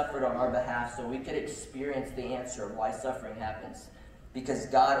Christ suffered on our behalf so we could experience the answer of why suffering happens. Because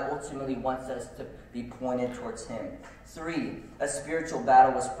God ultimately wants us to be pointed towards him. 3, a spiritual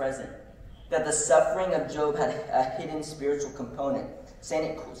battle was present. That the suffering of Job had a hidden spiritual component.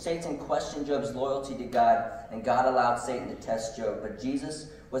 Satan questioned Job's loyalty to God, and God allowed Satan to test Job. But Jesus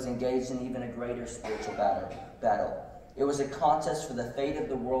was engaged in even a greater spiritual battle. It was a contest for the fate of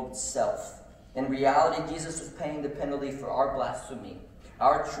the world itself. In reality, Jesus was paying the penalty for our blasphemy,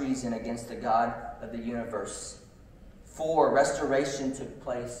 our treason against the God of the universe. 4, restoration took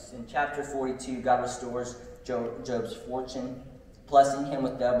place. In chapter 42, God restores Job's fortune, blessing him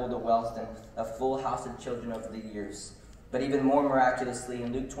with double the wealth and a full house of children over the years. But even more miraculously,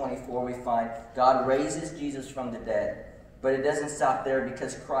 in Luke 24, we find God raises Jesus from the dead. But it doesn't stop there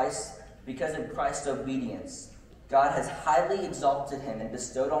because of Christ's obedience. God has highly exalted him and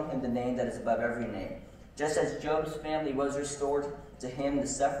bestowed on him the name that is above every name. Just as Job's family was restored to him, the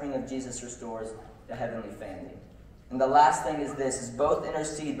suffering of Jesus restores the heavenly family. And the last thing is this, is both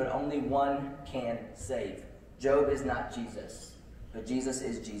intercede, but only one can save. Job is not Jesus, but Jesus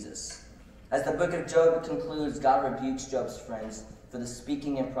is Jesus. As the book of Job concludes, God rebukes Job's friends for the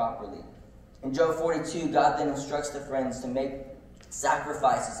speaking improperly. In Job 42, God then instructs the friends to make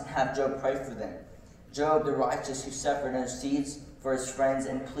sacrifices and have Job pray for them. Job, the righteous who suffered, intercedes for his friends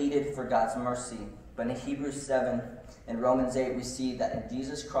and pleaded for God's mercy. But in Hebrews 7 and Romans 8, we see that in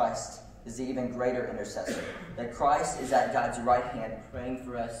Jesus Christ is the even greater intercessor. That Christ is at God's right hand praying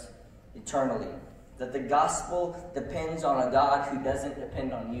for us eternally. That the gospel depends on a God who doesn't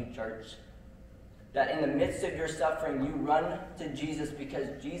depend on you, church. That in the midst of your suffering, you run to Jesus because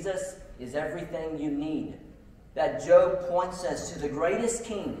Jesus is everything you need. That Job points us to the greatest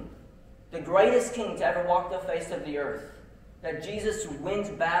king to ever walk the face of the earth. That Jesus wins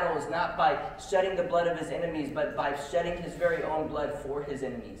battles not by shedding the blood of his enemies, but by shedding his very own blood for his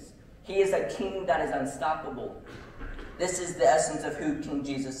enemies. He is a king that is unstoppable. This is the essence of who King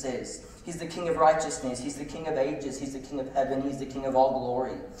Jesus is. He's the King of righteousness. He's the King of ages. He's the King of heaven. He's the King of all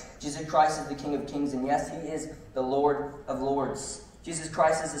glory. Jesus Christ is the King of kings, and yes, he is the Lord of lords. Jesus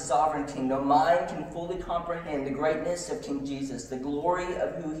Christ is the sovereign King. No mind can fully comprehend the greatness of King Jesus, the glory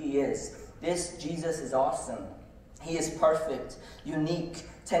of who he is. This Jesus is awesome. He is perfect, unique,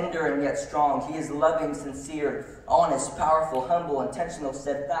 tender, and yet strong. He is loving, sincere, honest, powerful, humble, intentional,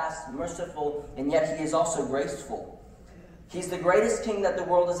 steadfast, merciful, and yet he is also graceful. He's the greatest king that the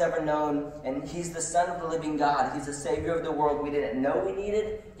world has ever known, and he's the Son of the living God. He's the Savior of the world we didn't know we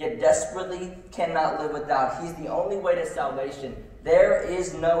needed, yet desperately cannot live without. He's the only way to salvation. There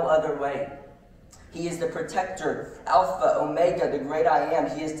is no other way. He is the protector, Alpha, Omega, the great I am.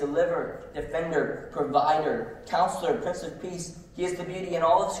 He is deliverer, defender, provider, counselor, Prince of Peace. He is the beauty in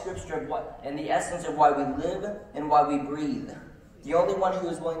all of Scripture and the essence of why we live and why we breathe. The only one who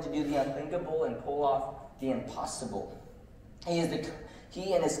is willing to do the unthinkable and pull off the impossible. He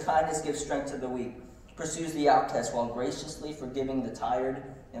in his kindness gives strength to the weak, pursues the outcast while graciously forgiving the tired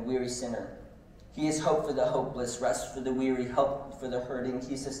and weary sinner. He is hope for the hopeless, rest for the weary, help for the hurting.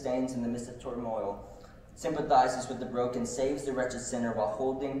 He sustains in the midst of turmoil, sympathizes with the broken, saves the wretched sinner while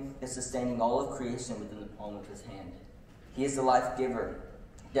holding and sustaining all of creation within the palm of his hand. He is the life giver,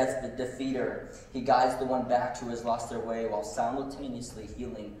 death the defeater. He guides the one back who has lost their way while simultaneously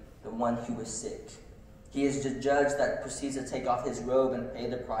healing the one who is sick. He is the judge that proceeds to take off his robe and pay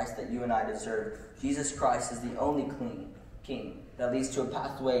the price that you and I deserve. Jesus Christ is the only king that leads to a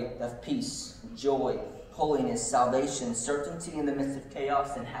pathway of peace, joy, holiness, salvation, certainty in the midst of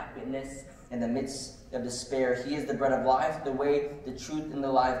chaos, and happiness in the midst of despair. He is the bread of life, the way, the truth, and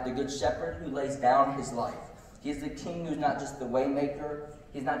the life, the good shepherd who lays down his life. He is the king who's not just the way maker,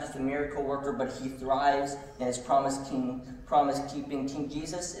 he's not just a miracle worker, but he thrives in his promise-keeping. King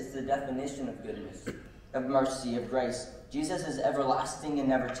Jesus is the definition of goodness, of mercy, of grace. Jesus is everlasting and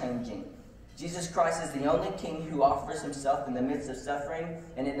never changing. Jesus Christ is the only king who offers himself in the midst of suffering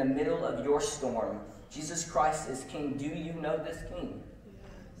and in the middle of your storm. Jesus Christ is king. Do you know this king?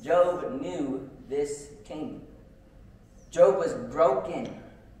 Job knew this king. Job was broken.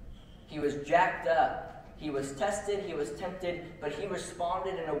 He was jacked up. He was tested, he was tempted, but he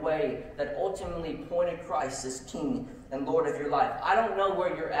responded in a way that ultimately pointed Christ as King and Lord of your life. I don't know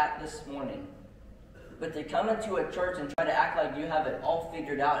where you're at this morning, but to come into a church and try to act like you have it all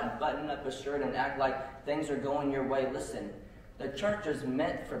figured out and button up a shirt and act like things are going your way, listen, the church is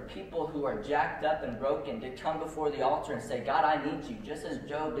meant for people who are jacked up and broken to come before the altar and say, God, I need you, just as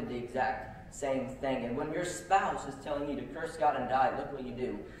Job did the exact same thing. And when your spouse is telling you to curse God and die, look what you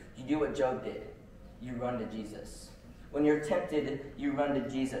do. You do what Job did. You run to Jesus. When you're tempted, you run to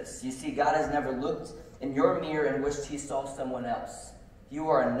Jesus. You see, God has never looked in your mirror and wished he saw someone else. You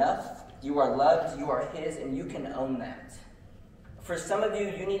are enough, you are loved, you are his, and you can own that. For some of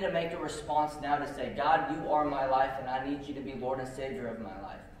you, you need to make a response now to say, God, you are my life, and I need you to be Lord and Savior of my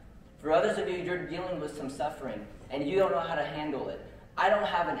life. For others of you, you're dealing with some suffering, and you don't know how to handle it. I don't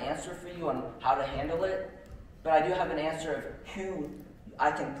have an answer for you on how to handle it, but I do have an answer of who I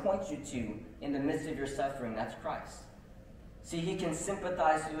can point you to in the midst of your suffering. That's Christ. See, he can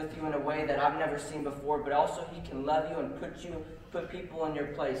sympathize with you in a way that I've never seen before, but also he can love you and put people in your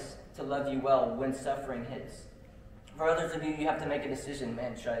place to love you well when suffering hits. For others of you, you have to make a decision.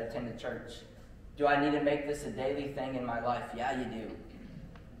 Man, should I attend the church? Do I need to make this a daily thing in my life? Yeah, you do.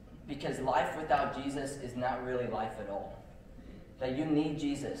 Because life without Jesus is not really life at all. That you need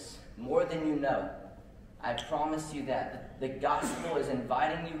Jesus more than you know. I promise you that the gospel is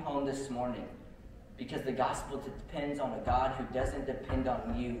inviting you home this morning, because the gospel depends on a God who doesn't depend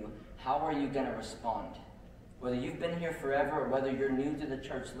on you. How are you going to respond? Whether you've been here forever or whether you're new to the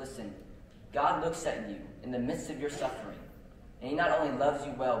church, listen, God looks at you in the midst of your suffering, and he not only loves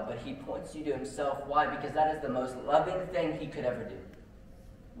you well, but he points you to himself. Why? Because that is the most loving thing he could ever do.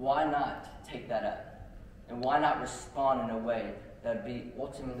 Why not take that up? And why not respond in a way that would be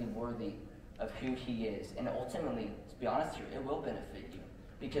ultimately worthy of who he is? And ultimately, to be honest here, it will benefit you,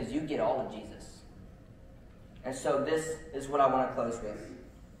 because you get all of Jesus. And so this is what I want to close with.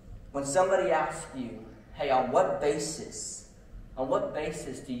 When somebody asks you, hey, on what basis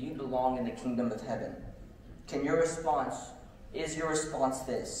do you belong in the kingdom of heaven? Is your response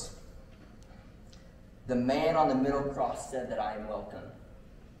this? The man on the middle cross said that I am welcome.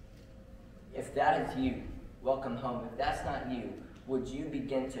 If that is you, welcome home. If that's not you, would you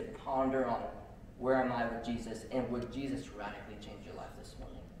begin to ponder on where am I with Jesus? And would Jesus radically change your life this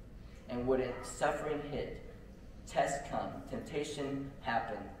morning? And would it suffering hit, test come, temptation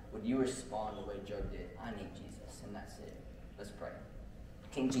happen, would you respond the way Job did? I need Jesus, and that's it. Let's pray.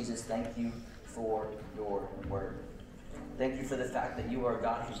 King Jesus, thank you for your word. Thank you for the fact that you are a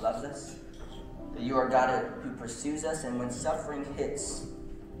God who loves us, that you are a God who pursues us, and when suffering hits,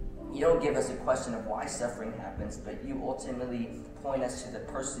 you don't give us a question of why suffering happens, but you ultimately point us to the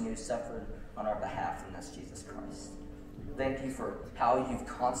person who suffered on our behalf, and that's Jesus Christ. Thank you for how you've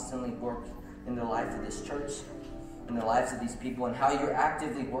constantly worked in the life of this church, in the lives of these people, and how you're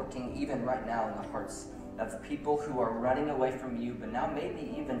actively working even right now in the hearts of people who are running away from you, but now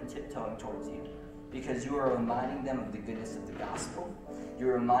maybe even tiptoeing towards you, because you are reminding them of the goodness of the gospel.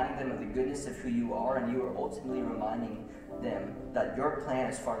 You're reminding them of the goodness of who you are, and you are ultimately reminding them that your plan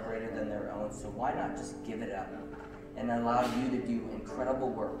is far greater than their own. So why not just give it up and allow you to do incredible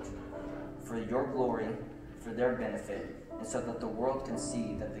work for your glory, for their benefit, and so that the world can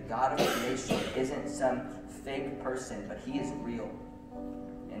see that the God of creation isn't some fake person, but he is real.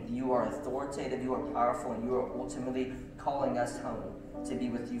 And you are authoritative, you are powerful, and you are ultimately calling us home to be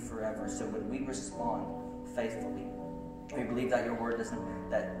with you forever. So when we respond faithfully, we believe that your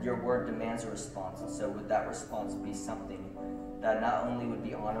word demands a response. And so would that response be something that not only would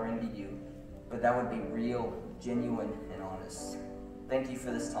be honoring to you, but that would be real, genuine, and honest. Thank you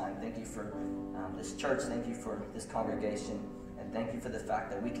for this time. Thank you for this church. Thank you for this congregation. And thank you for the fact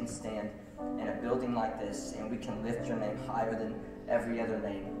that we can stand in a building like this and we can lift your name higher than every other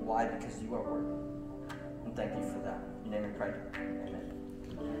name. Why? Because you are worthy. And thank you for that. In your name we pray. Amen.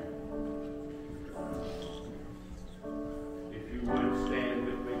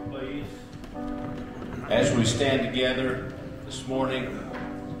 As we stand together this morning,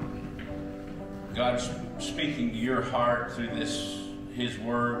 God's speaking to your heart through His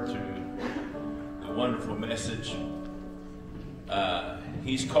Word, through the wonderful message.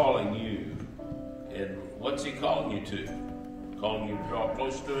 He's calling you. And what's He calling you to? Calling you to draw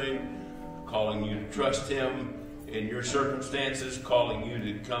close to Him, calling you to trust Him in your circumstances, calling you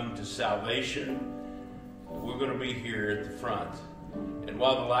to come to salvation. We're going to be here at the front. And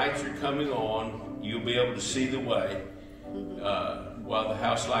while the lights are coming on, you'll be able to see the way. While the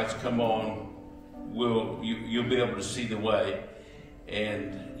house lights come on, you'll be able to see the way.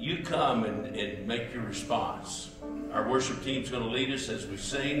 And you come and make your response. Our worship team's going to lead us as we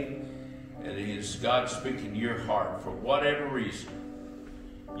sing. And it is God speaking to your heart. For whatever reason,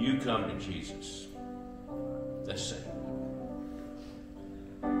 you come to Jesus. Let's sing.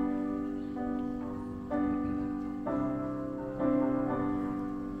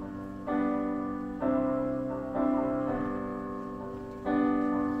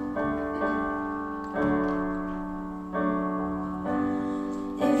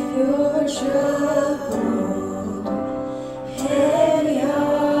 If you're troubled,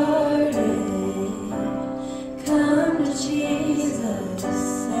 heavy-hearted, come to Jesus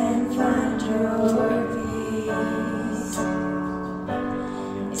and find your peace.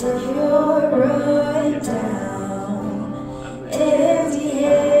 If you're run down,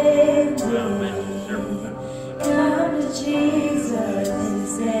 empty-handed, come to Jesus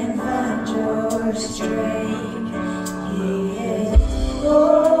and find your strength. He is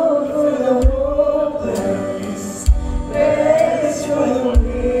hope for the hopeless, rest for the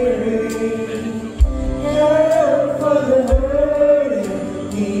weary, help for the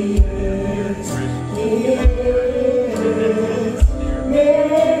hurting. He is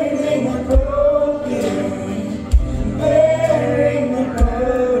mending the broken, bearing the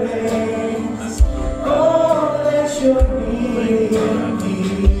burdens, all that you're needing.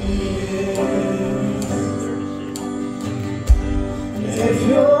 If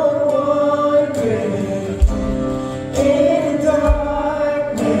you're wandering in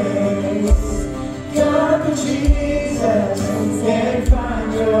darkness, come to Jesus and find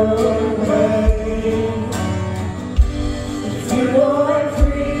your way. If you want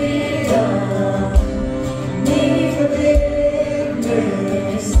freedom, need forgiveness,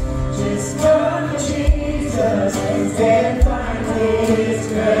 just come to Jesus and find His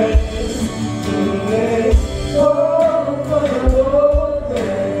grace. He is hope for the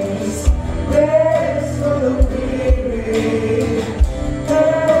hopeless, rest for the weary,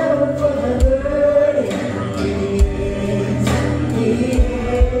 help for the hurting. He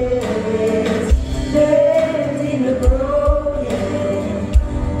is mending the broken,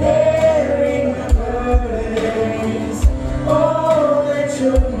 bearing the burdens, all that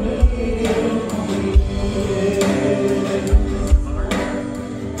you're needing.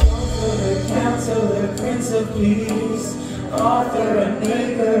 The Counselor, Prince of Peace, Author and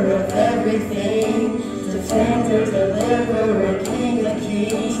Maker of everything, Defender, Deliverer, King of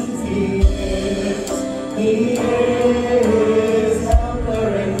Kings. He is Helper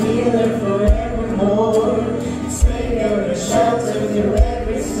and Healer forevermore, Savior and Shelter through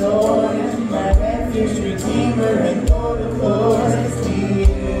every storm, my refuge, Redeemer, and Lord of Lords. He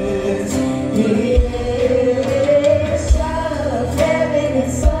is Child of heaven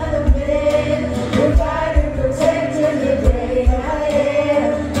and Son of Man, Provider, Protector, the great I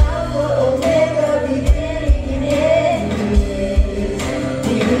am, Alpha, Omega, beginning and end.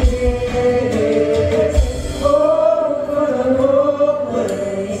 He is hope for the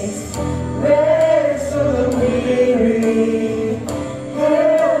hopeless, rest for the weary,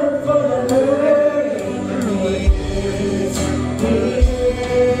 help for the hurting. He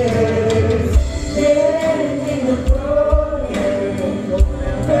is mending the broken,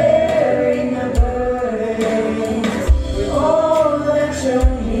 bearing the burdens, all that you're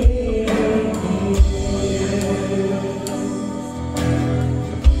needing.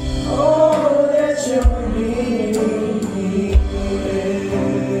 All that you're needing.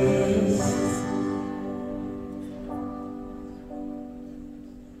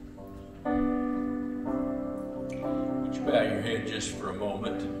 Would you bow your head just for a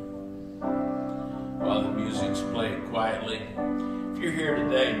moment while the music's playing quietly? If you're here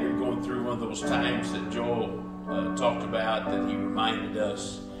today and you're going through one of those times that Joel talked about, that he reminded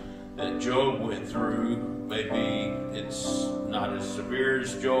us that Job went through, maybe it's not as severe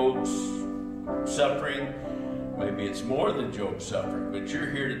as Job's suffering, maybe it's more than Job's suffering, but you're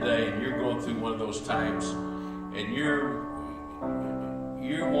here today and you're going through one of those times and you're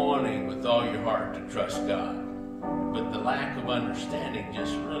wanting with all your heart to trust God. but the lack of understanding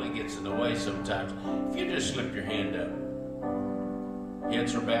just really gets in the way sometimes. If you just slip your hand up,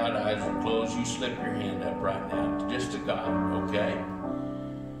 heads are bowed, eyes are closed, you slip your hand up right now, just to God, okay?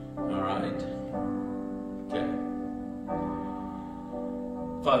 All right? Okay.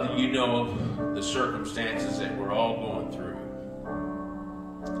 Father, you know the circumstances that we're all going through.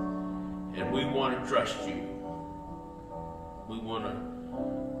 And we want to trust you. We want to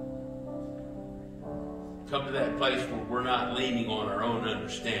come to that place where we're not leaning on our own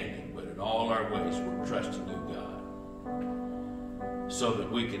understanding, but in all our ways we're trusting you, God, so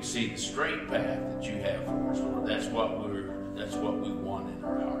that we can see the straight path that you have for us, Lord. That's what we want in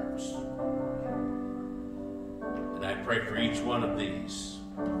our hearts. And I pray for each one of these,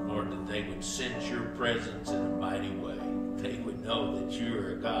 Lord, that they would sense your presence in a mighty way. They would know that you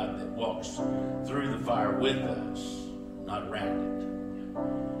are a God that walks through the fire with us, not around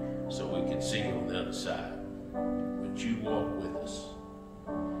it, so we can see you on the other side. But you walk with us.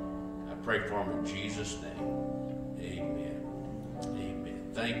 I pray for them in Jesus' name. Amen.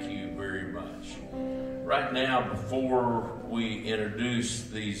 Amen. Thank you very much. Right now, before we introduce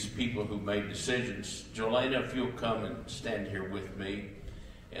these people who made decisions, Jolena, if you'll come and stand here with me.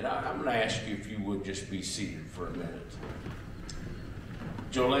 And I'm going to ask you if you would just be seated for a minute.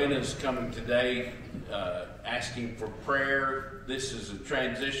 Jolena is coming today asking for prayer. This is a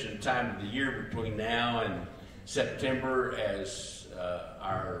transition time of the year between now and September, as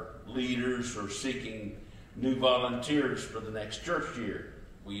our leaders are seeking new volunteers for the next church year.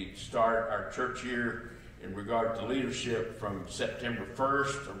 We start our church year in regard to leadership from September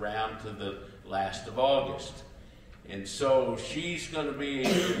 1st around to the last of August. And so she's going to be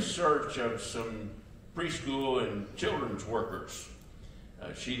in search of some preschool and children's workers.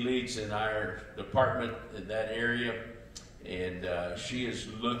 She leads in our department in that area, and she is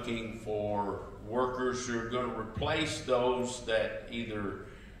looking for workers who are going to replace those that either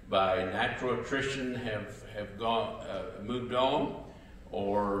by natural attrition have moved on,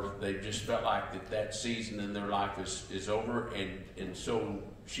 or they just felt like that season in their life is over. And so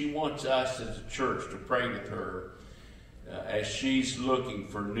she wants us as a church to pray with her as she's looking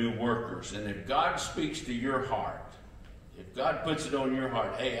for new workers. And if God speaks to your heart, if God puts it on your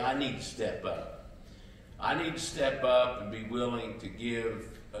heart, hey, I need to step up. I need to step up and be willing to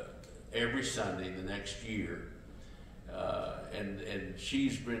give every Sunday the next year. And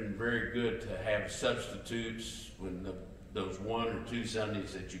she's been very good to have substitutes when those 1 or 2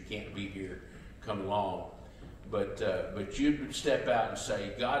 Sundays that you can't be here come along. But you would step out and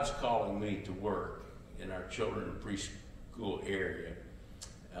say, God's calling me to work in our children and preschool area.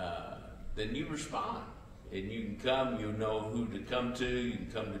 Then you respond. And you can come, you know who to come to. You can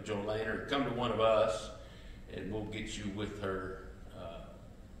come to Jolene or come to one of us, and we'll get you with her.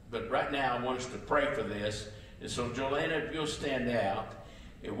 But right now, I want us to pray for this. And so, Jolene, if you'll stand out,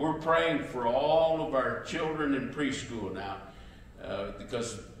 and we're praying for all of our children in preschool now,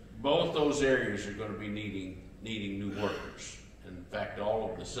 because both those areas are going to be needing new workers. In fact, all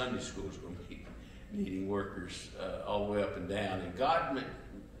of the Sunday schools are going to be needing workers all the way up and down. And God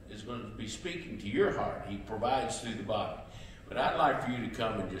is going to be speaking to your heart. He provides through the body. But I'd like for you to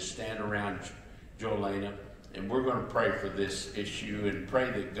come and just stand around Jolena, and we're going to pray for this issue and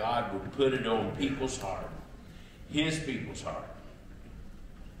pray that God would put it on people's heart, his people's heart.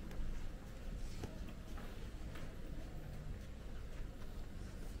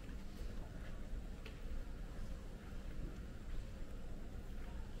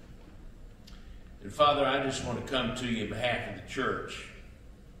 And Father, I just want to come to you on behalf of the church.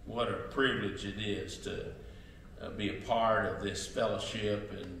 What a privilege it is to be a part of this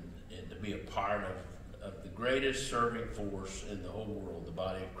fellowship and to be a part of the greatest serving force in the whole world, the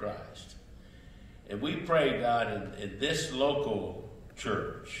body of Christ. And we pray, God, in this local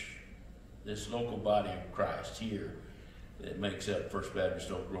church, this local body of Christ here that makes up First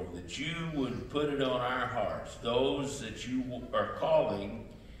Baptist Oak Grove, that you would put it on our hearts, those that you are calling,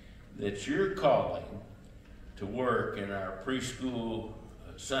 that you're calling to work in our preschool,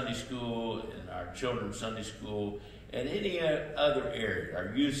 Sunday school, and our children's Sunday school, and any other area,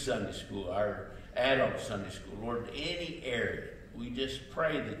 our youth Sunday school, our adult Sunday school, Lord, any area. We just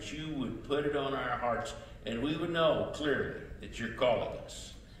pray that you would put it on our hearts, and we would know clearly that you're calling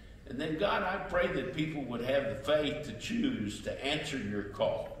us. And then, God, I pray that people would have the faith to choose to answer your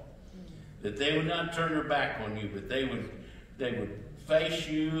call, that they would not turn their back on you, but they would face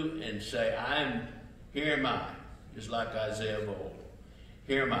you and say, here am I, just like Isaiah of old.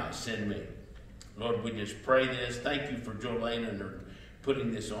 Here am I, send me. Lord, we just pray this. Thank you for Jolene and her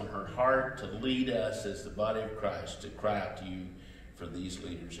putting this on her heart to lead us as the body of Christ to cry out to you for these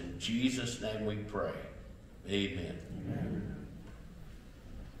leaders. In Jesus' name we pray. Amen.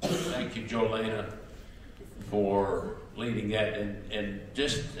 Thank you, Jolena, for leading that. And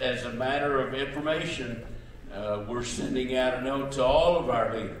just as a matter of information, we're sending out a note to all of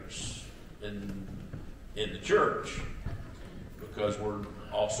our leaders in the church, because we're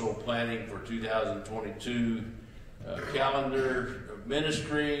also planning for 2022 calendar of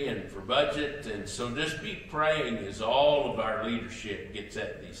ministry and for budget. And so just be praying as all of our leadership gets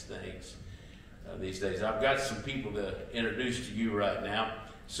at these things these days. I've got some people to introduce to you right now.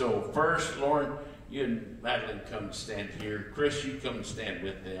 So first, Lauren, you and Madeline come and stand here. Chris, you come and stand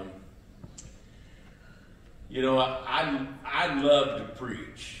with them. You know, I love to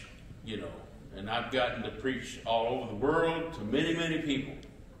preach, you know, and I've gotten to preach all over the world to many, many people.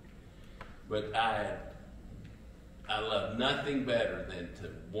 But I love nothing better than to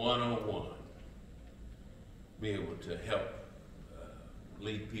one-on-one be able to help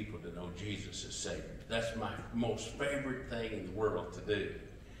lead people to know Jesus as Savior. That's my most favorite thing in the world to do.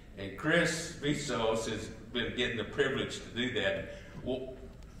 And Chris Visos has been getting the privilege to do that. Well,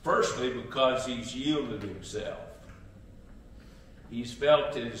 firstly, because he's yielded himself. He's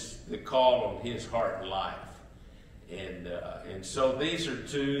felt the call on his heart and life. And so these are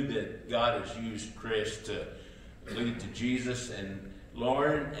two that God has used Chris to lead to Jesus. And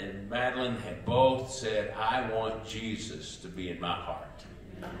Lauren and Madeline have both said, I want Jesus to be in my heart.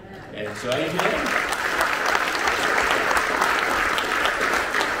 And so, amen.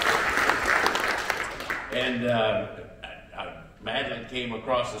 And Madeline came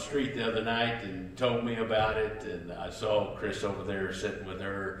across the street the other night and told me about it, and I saw Chris over there sitting with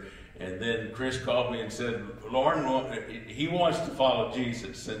her. And then Chris called me and said, Lauren, he wants to follow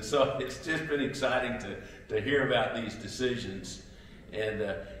Jesus. And so it's just been exciting to hear about these decisions.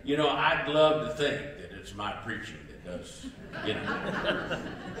 And, you know, I'd love to think that it's my preaching that does, you know.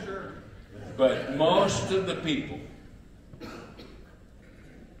 Sure. But most of the people,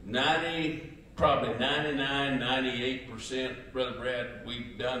 probably 99, 98%, Brother Brad,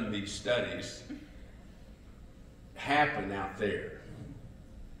 we've done these studies, happen out there.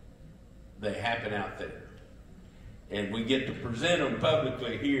 They happen out there. And we get to present them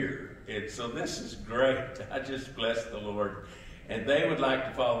publicly here. And so this is great. I just bless the Lord. And they would like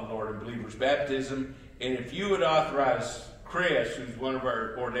to follow the Lord in believers' baptism. And if you would authorize Chris, who's one of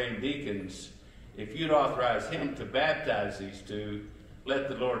our ordained deacons, if you'd authorize him to baptize these two, let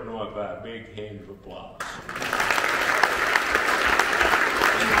the Lord know it by a big hand of applause.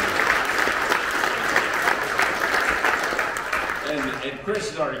 And Chris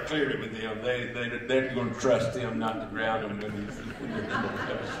has already cleared it with them. They're going to trust him not to drown him when he's in the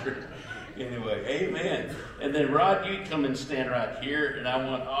pasture. Anyway, amen. And then Rod, you come and stand right here, and I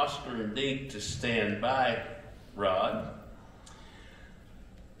want Oscar and Deke to stand by Rod.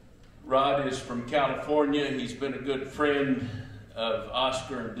 Rod is from California. He's been a good friend of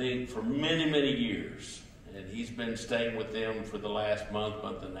Oscar and Deke for many, many years. And he's been staying with them for the last month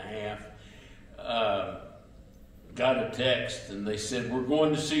and a half. Got a text, and they said, we're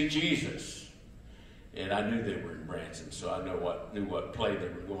going to see Jesus. And I knew they were in Branson, so I knew what play they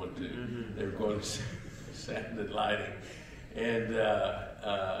were going to. Mm-hmm. They were going to Sounded Lighting. And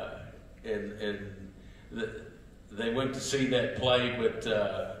they went to see that play,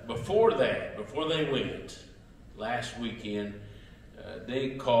 but before they went, last weekend, they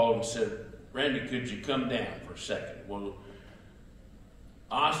called and said, Randy, could you come down for a second? Well,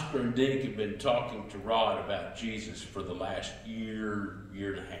 Oscar and Deke have been talking to Rod about Jesus for the last year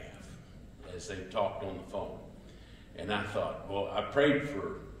and a half, as they've talked on the phone. And I thought, well, I prayed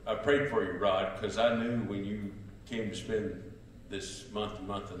for you, Rod, because I knew when you came to spend this month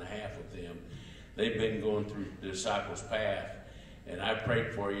and a half with them, they've been going through the disciples' path. And I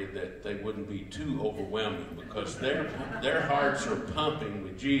prayed for you that they wouldn't be too overwhelming, because their hearts are pumping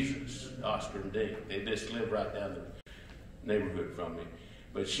with Jesus, Oscar and Deke. They just live right down the neighborhood from me.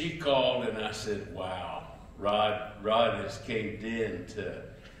 But she called, and I said, wow, Rod has caved in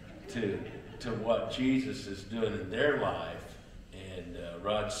to what Jesus is doing in their life. And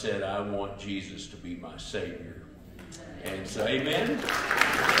Rod said, I want Jesus to be my Savior. And so, amen.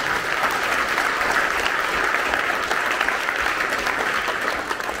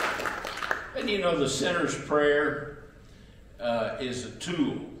 And you know, the sinner's prayer is a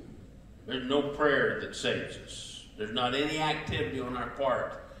tool. There's no prayer that saves us. There's not any activity on our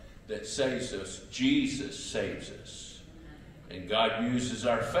part that saves us. Jesus saves us. And God uses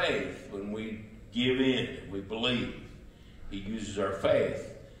our faith when we give in and we believe. He uses our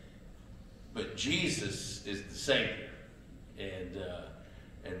faith. But Jesus is the Savior. And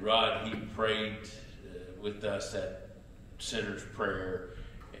Rod, he prayed with us that sinner's prayer,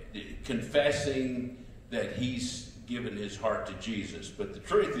 confessing that he's given his heart to Jesus. But the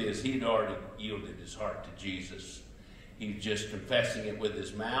truth is, he'd already yielded his heart to Jesus. He's just confessing it with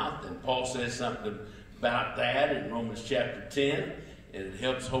his mouth. And Paul says something about that in Romans chapter 10. And it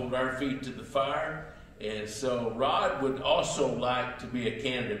helps hold our feet to the fire. And so Rod would also like to be a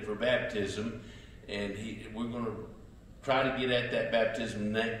candidate for baptism. And we're going to try to get at that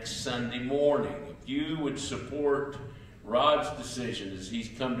baptism next Sunday morning. If you would support Rod's decision as he's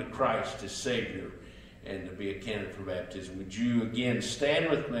come to Christ as Savior and to be a candidate for baptism, would you again stand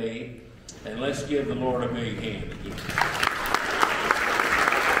with me and let's give the Lord a big hand again.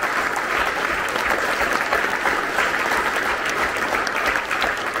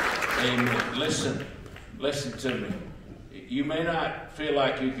 Amen. Listen to me. You may not feel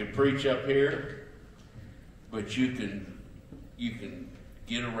like you can preach up here, but you can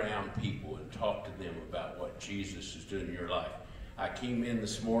get around people and talk to them about what Jesus is doing in your life. I came in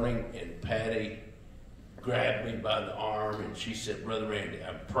this morning and Patty grabbed me by the arm and she said, "Brother Randy,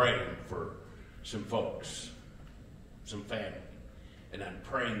 I'm praying for some folks, some family, and I'm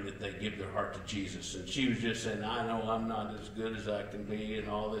praying that they give their heart to Jesus." And she was just saying, "I know I'm not as good as I can be," and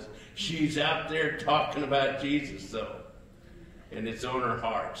all this. She's out there talking about Jesus, though, and it's on her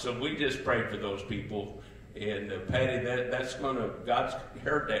heart. So we just pray for those people. And Patty, God's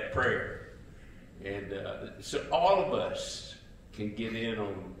heard that prayer. And so all of us can get in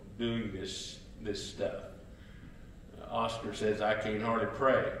on doing this stuff. Oscar says, "I can't hardly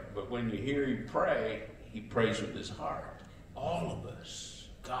pray." But when you hear him pray, he prays with his heart. All of us.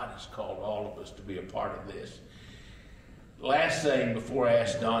 God has called all of us to be a part of this. Last thing before I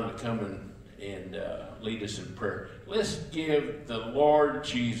ask Don to come and lead us in prayer, let's give the Lord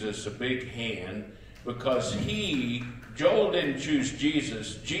Jesus a big hand, because Joel didn't choose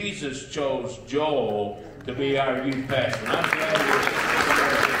Jesus. Jesus chose Joel to be our youth pastor. And I'm glad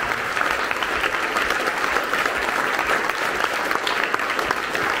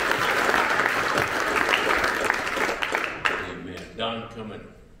Amen. Don, come and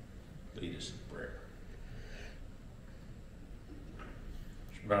lead us in prayer.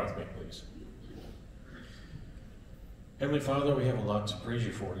 Bow with me, please. Heavenly Father, we have a lot to praise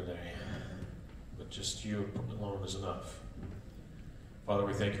you for today. Just you alone is enough. Father,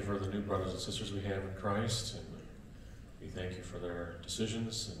 we thank you for the new brothers and sisters we have in Christ, and we thank you for their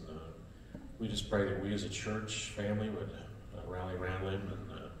decisions, and we just pray that we as a church family would rally around them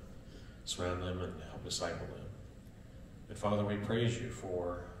and surround them and help disciple them. And Father, we praise you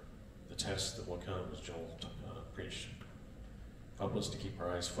for the test that will come, as Joel preached. Help us to keep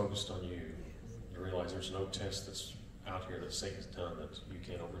our eyes focused on you, to realize there's no test that's out here that Satan's done that you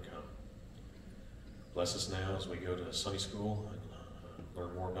can't overcome. Bless us now as we go to Sunday school and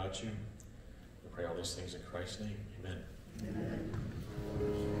learn more about you. We pray all these things in Christ's name. Amen.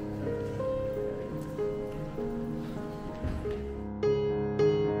 Amen.